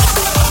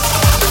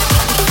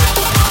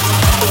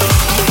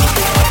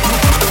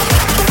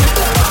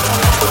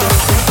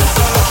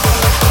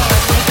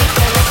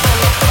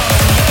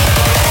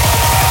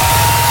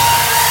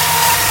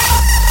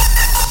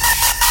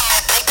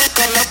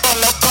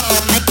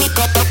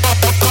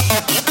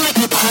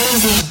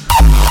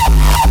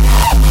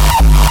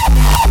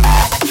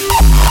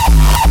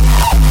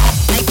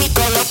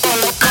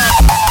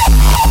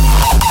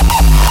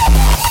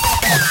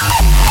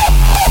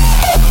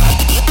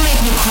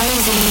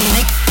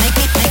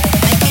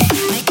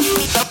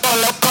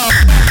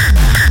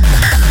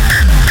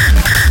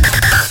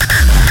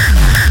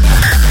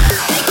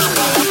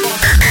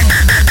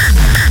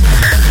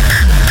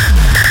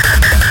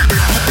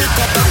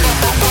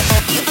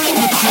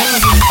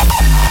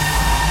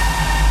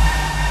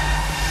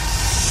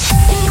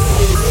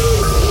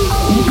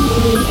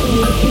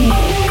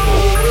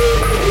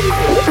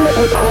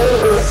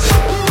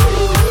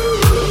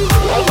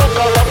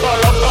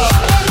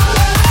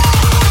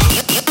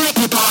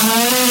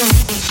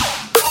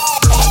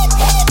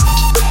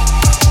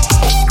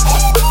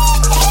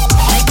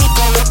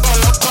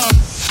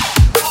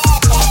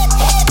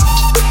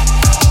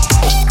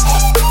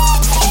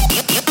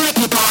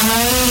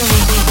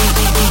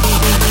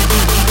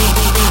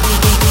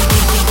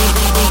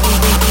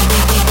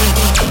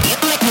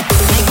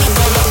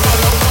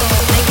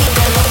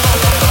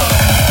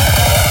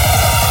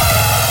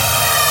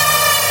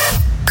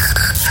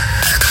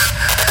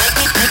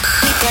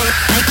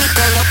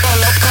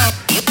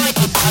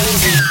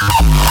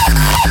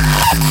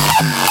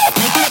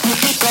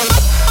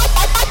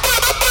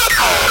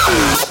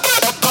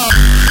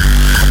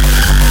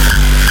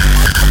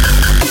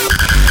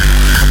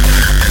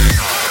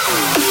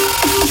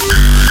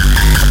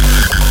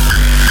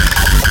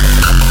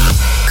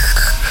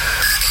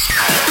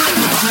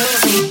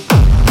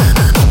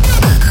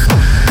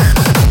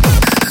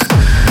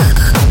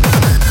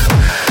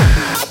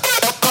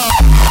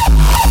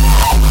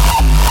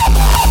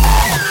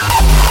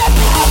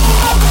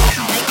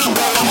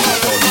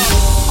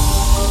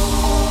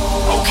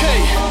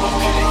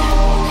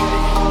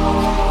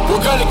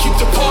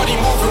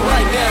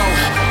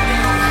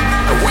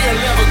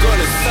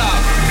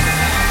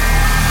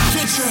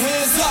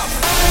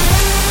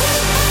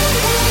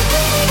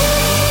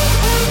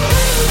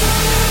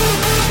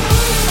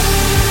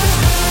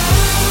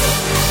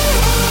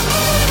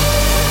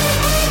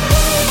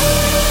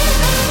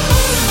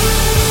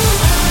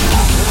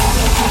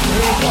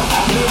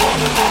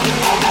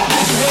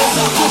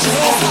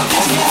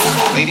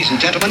 Ladies and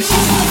gentlemen.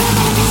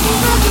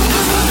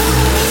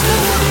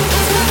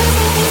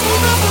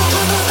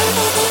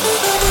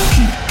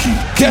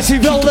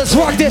 Decibel, let's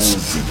rock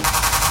this.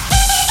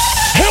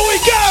 Here we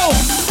go.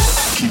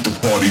 Keep the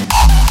party.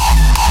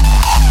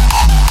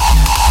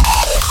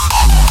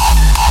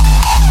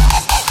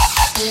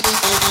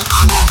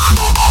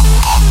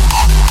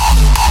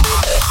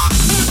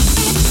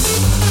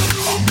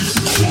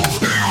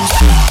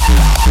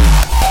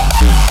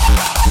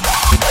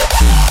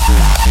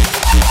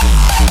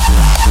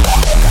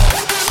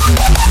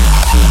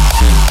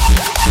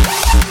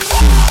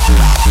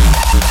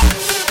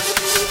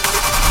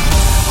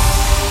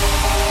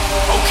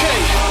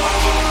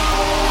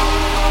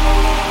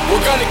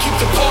 We're gonna keep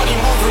the party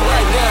moving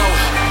right now,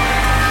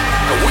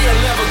 and we are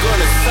never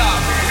gonna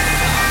stop.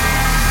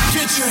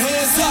 Get your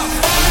hands up.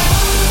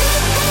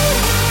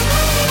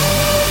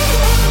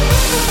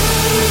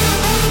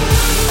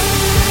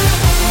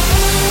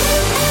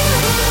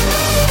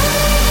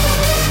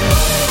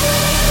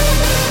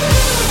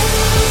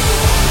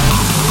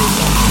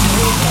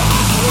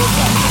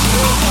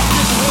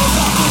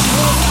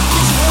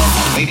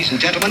 Ladies and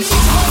gentlemen.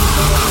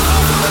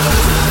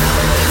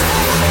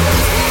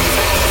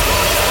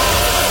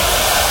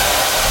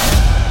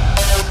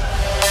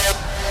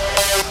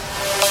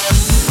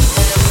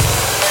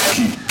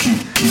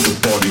 Keep the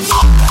party.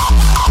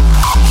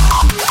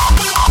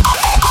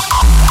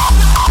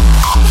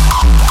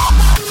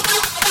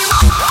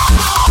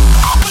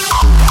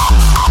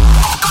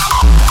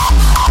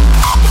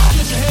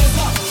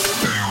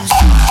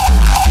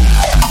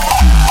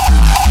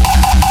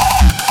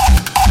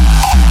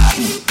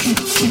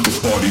 Keep the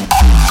party.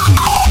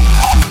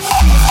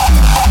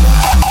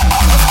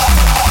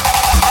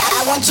 I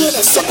want you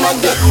to suck my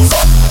dick.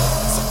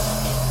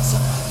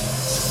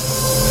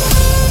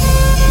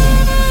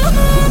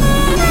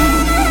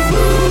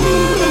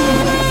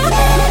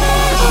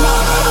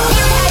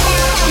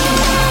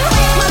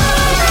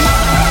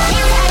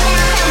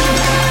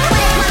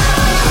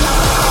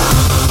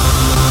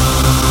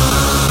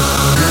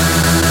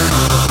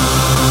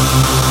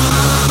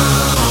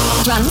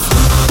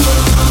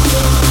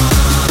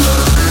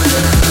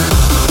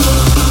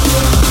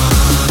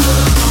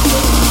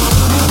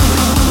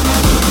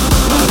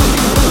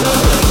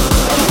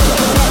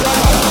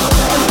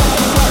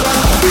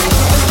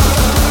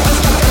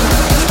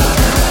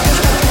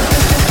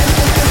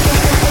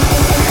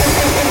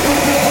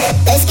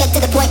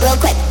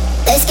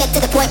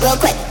 point real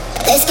quick.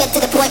 Let's get to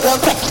the point real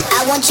quick.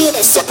 I want you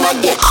to suck my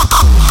dick.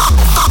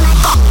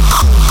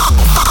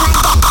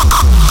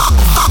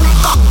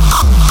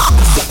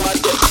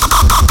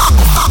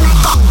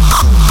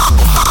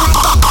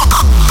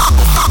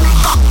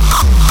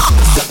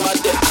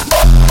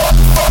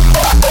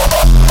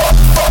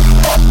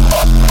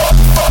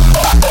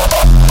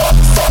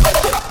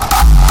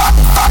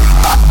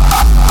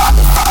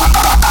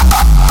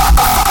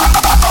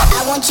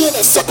 I want you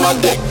to suck my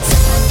dick.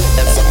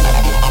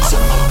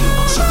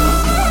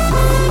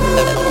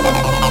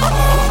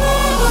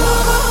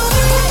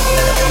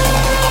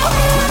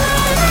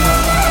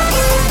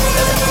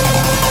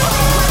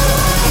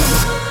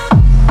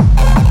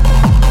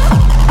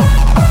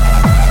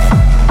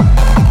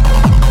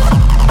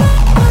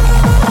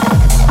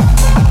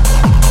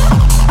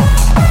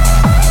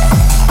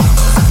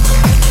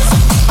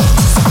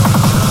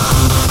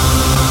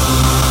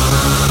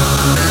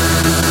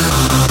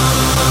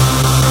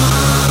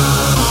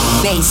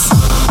 Bass.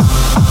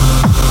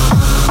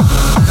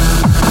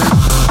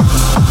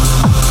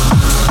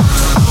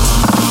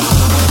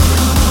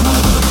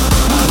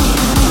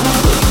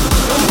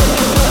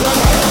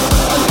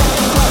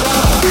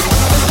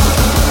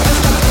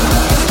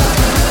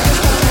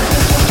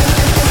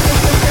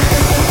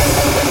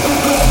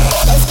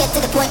 Let's get to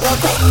the point real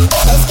quick.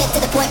 Let's get to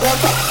the point real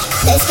quick.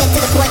 Let's get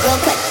to the point real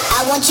quick.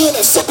 I want you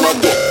to suck my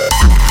dick.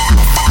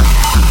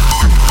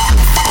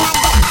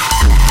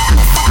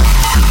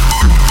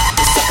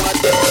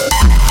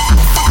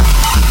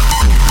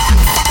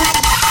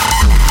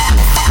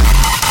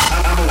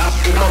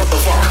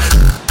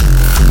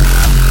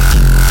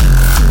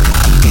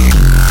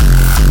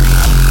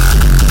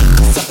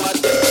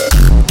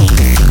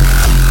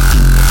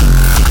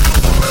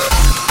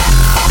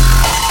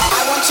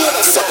 I want you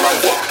to suck my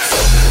dick.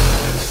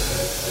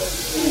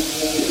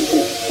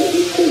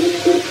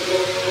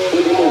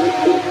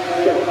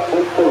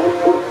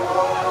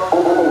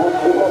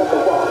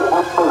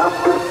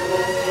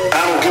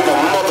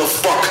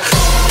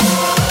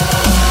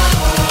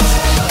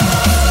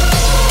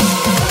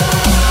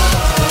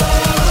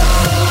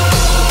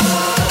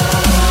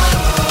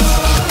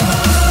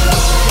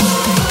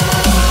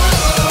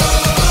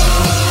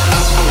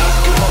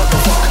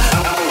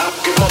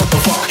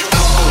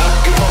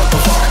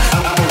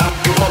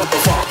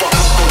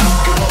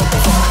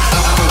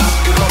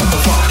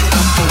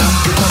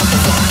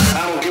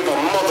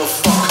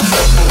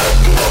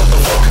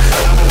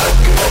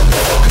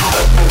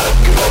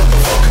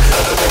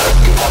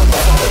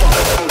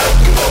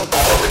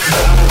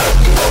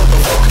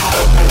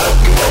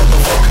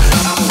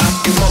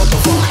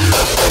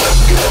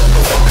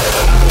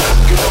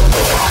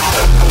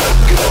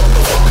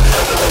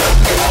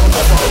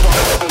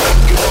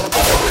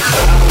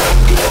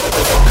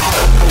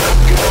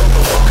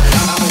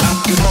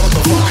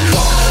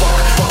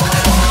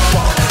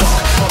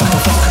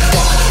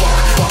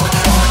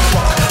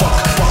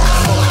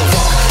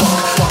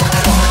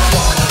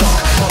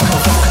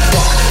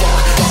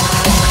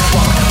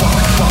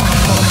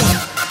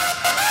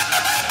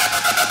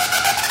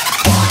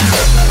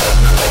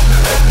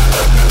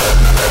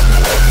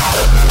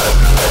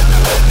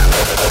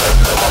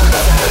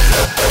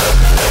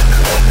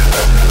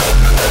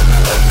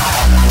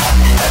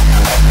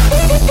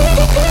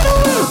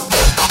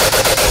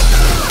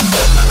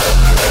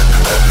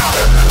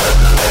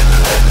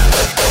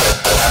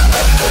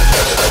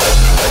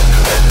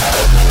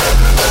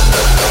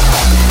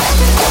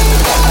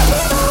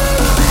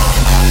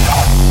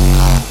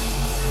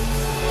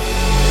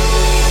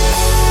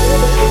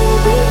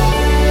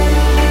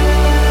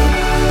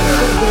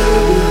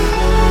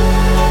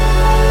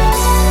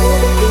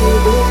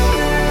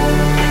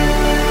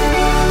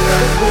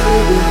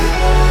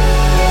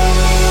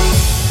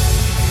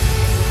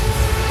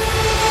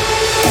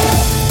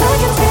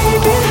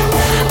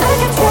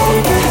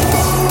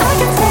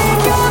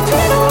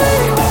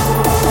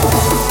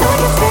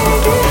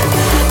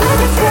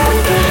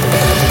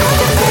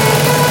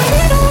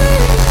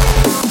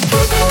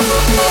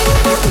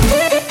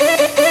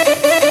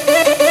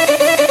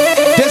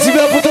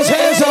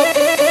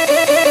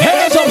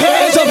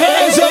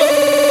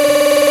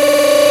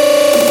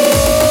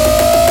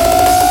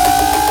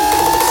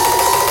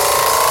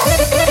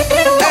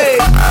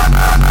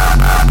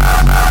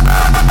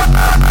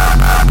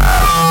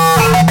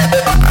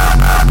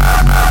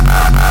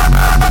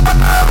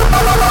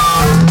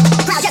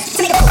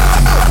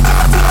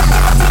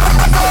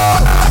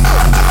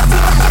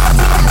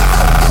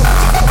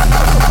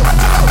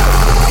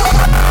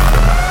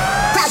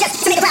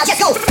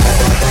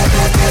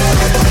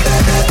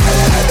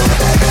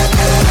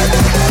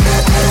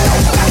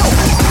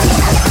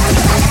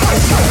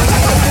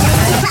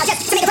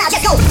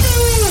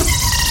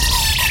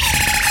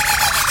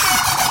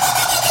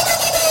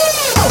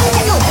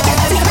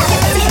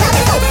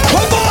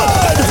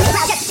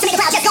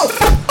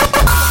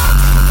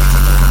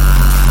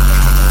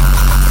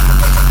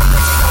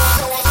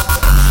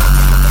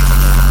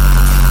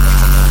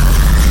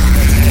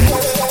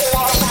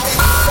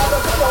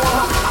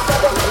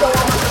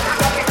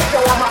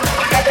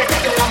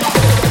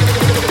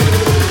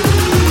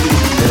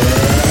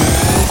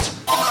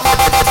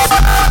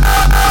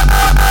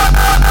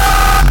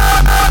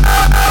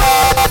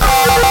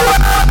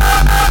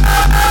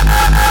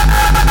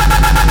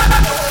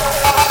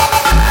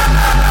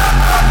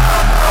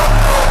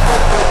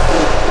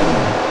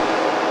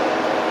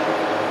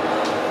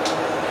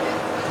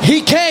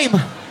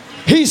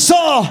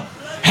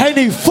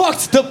 he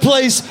fucked the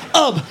place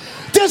up.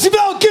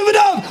 Decibel, give it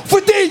up for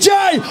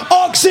DJ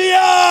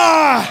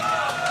Oxya!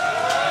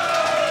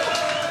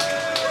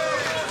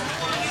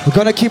 We're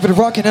gonna keep it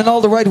rocking in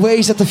all the right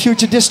ways at the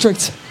Future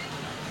District.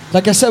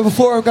 Like I said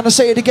before, I'm gonna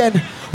say it again.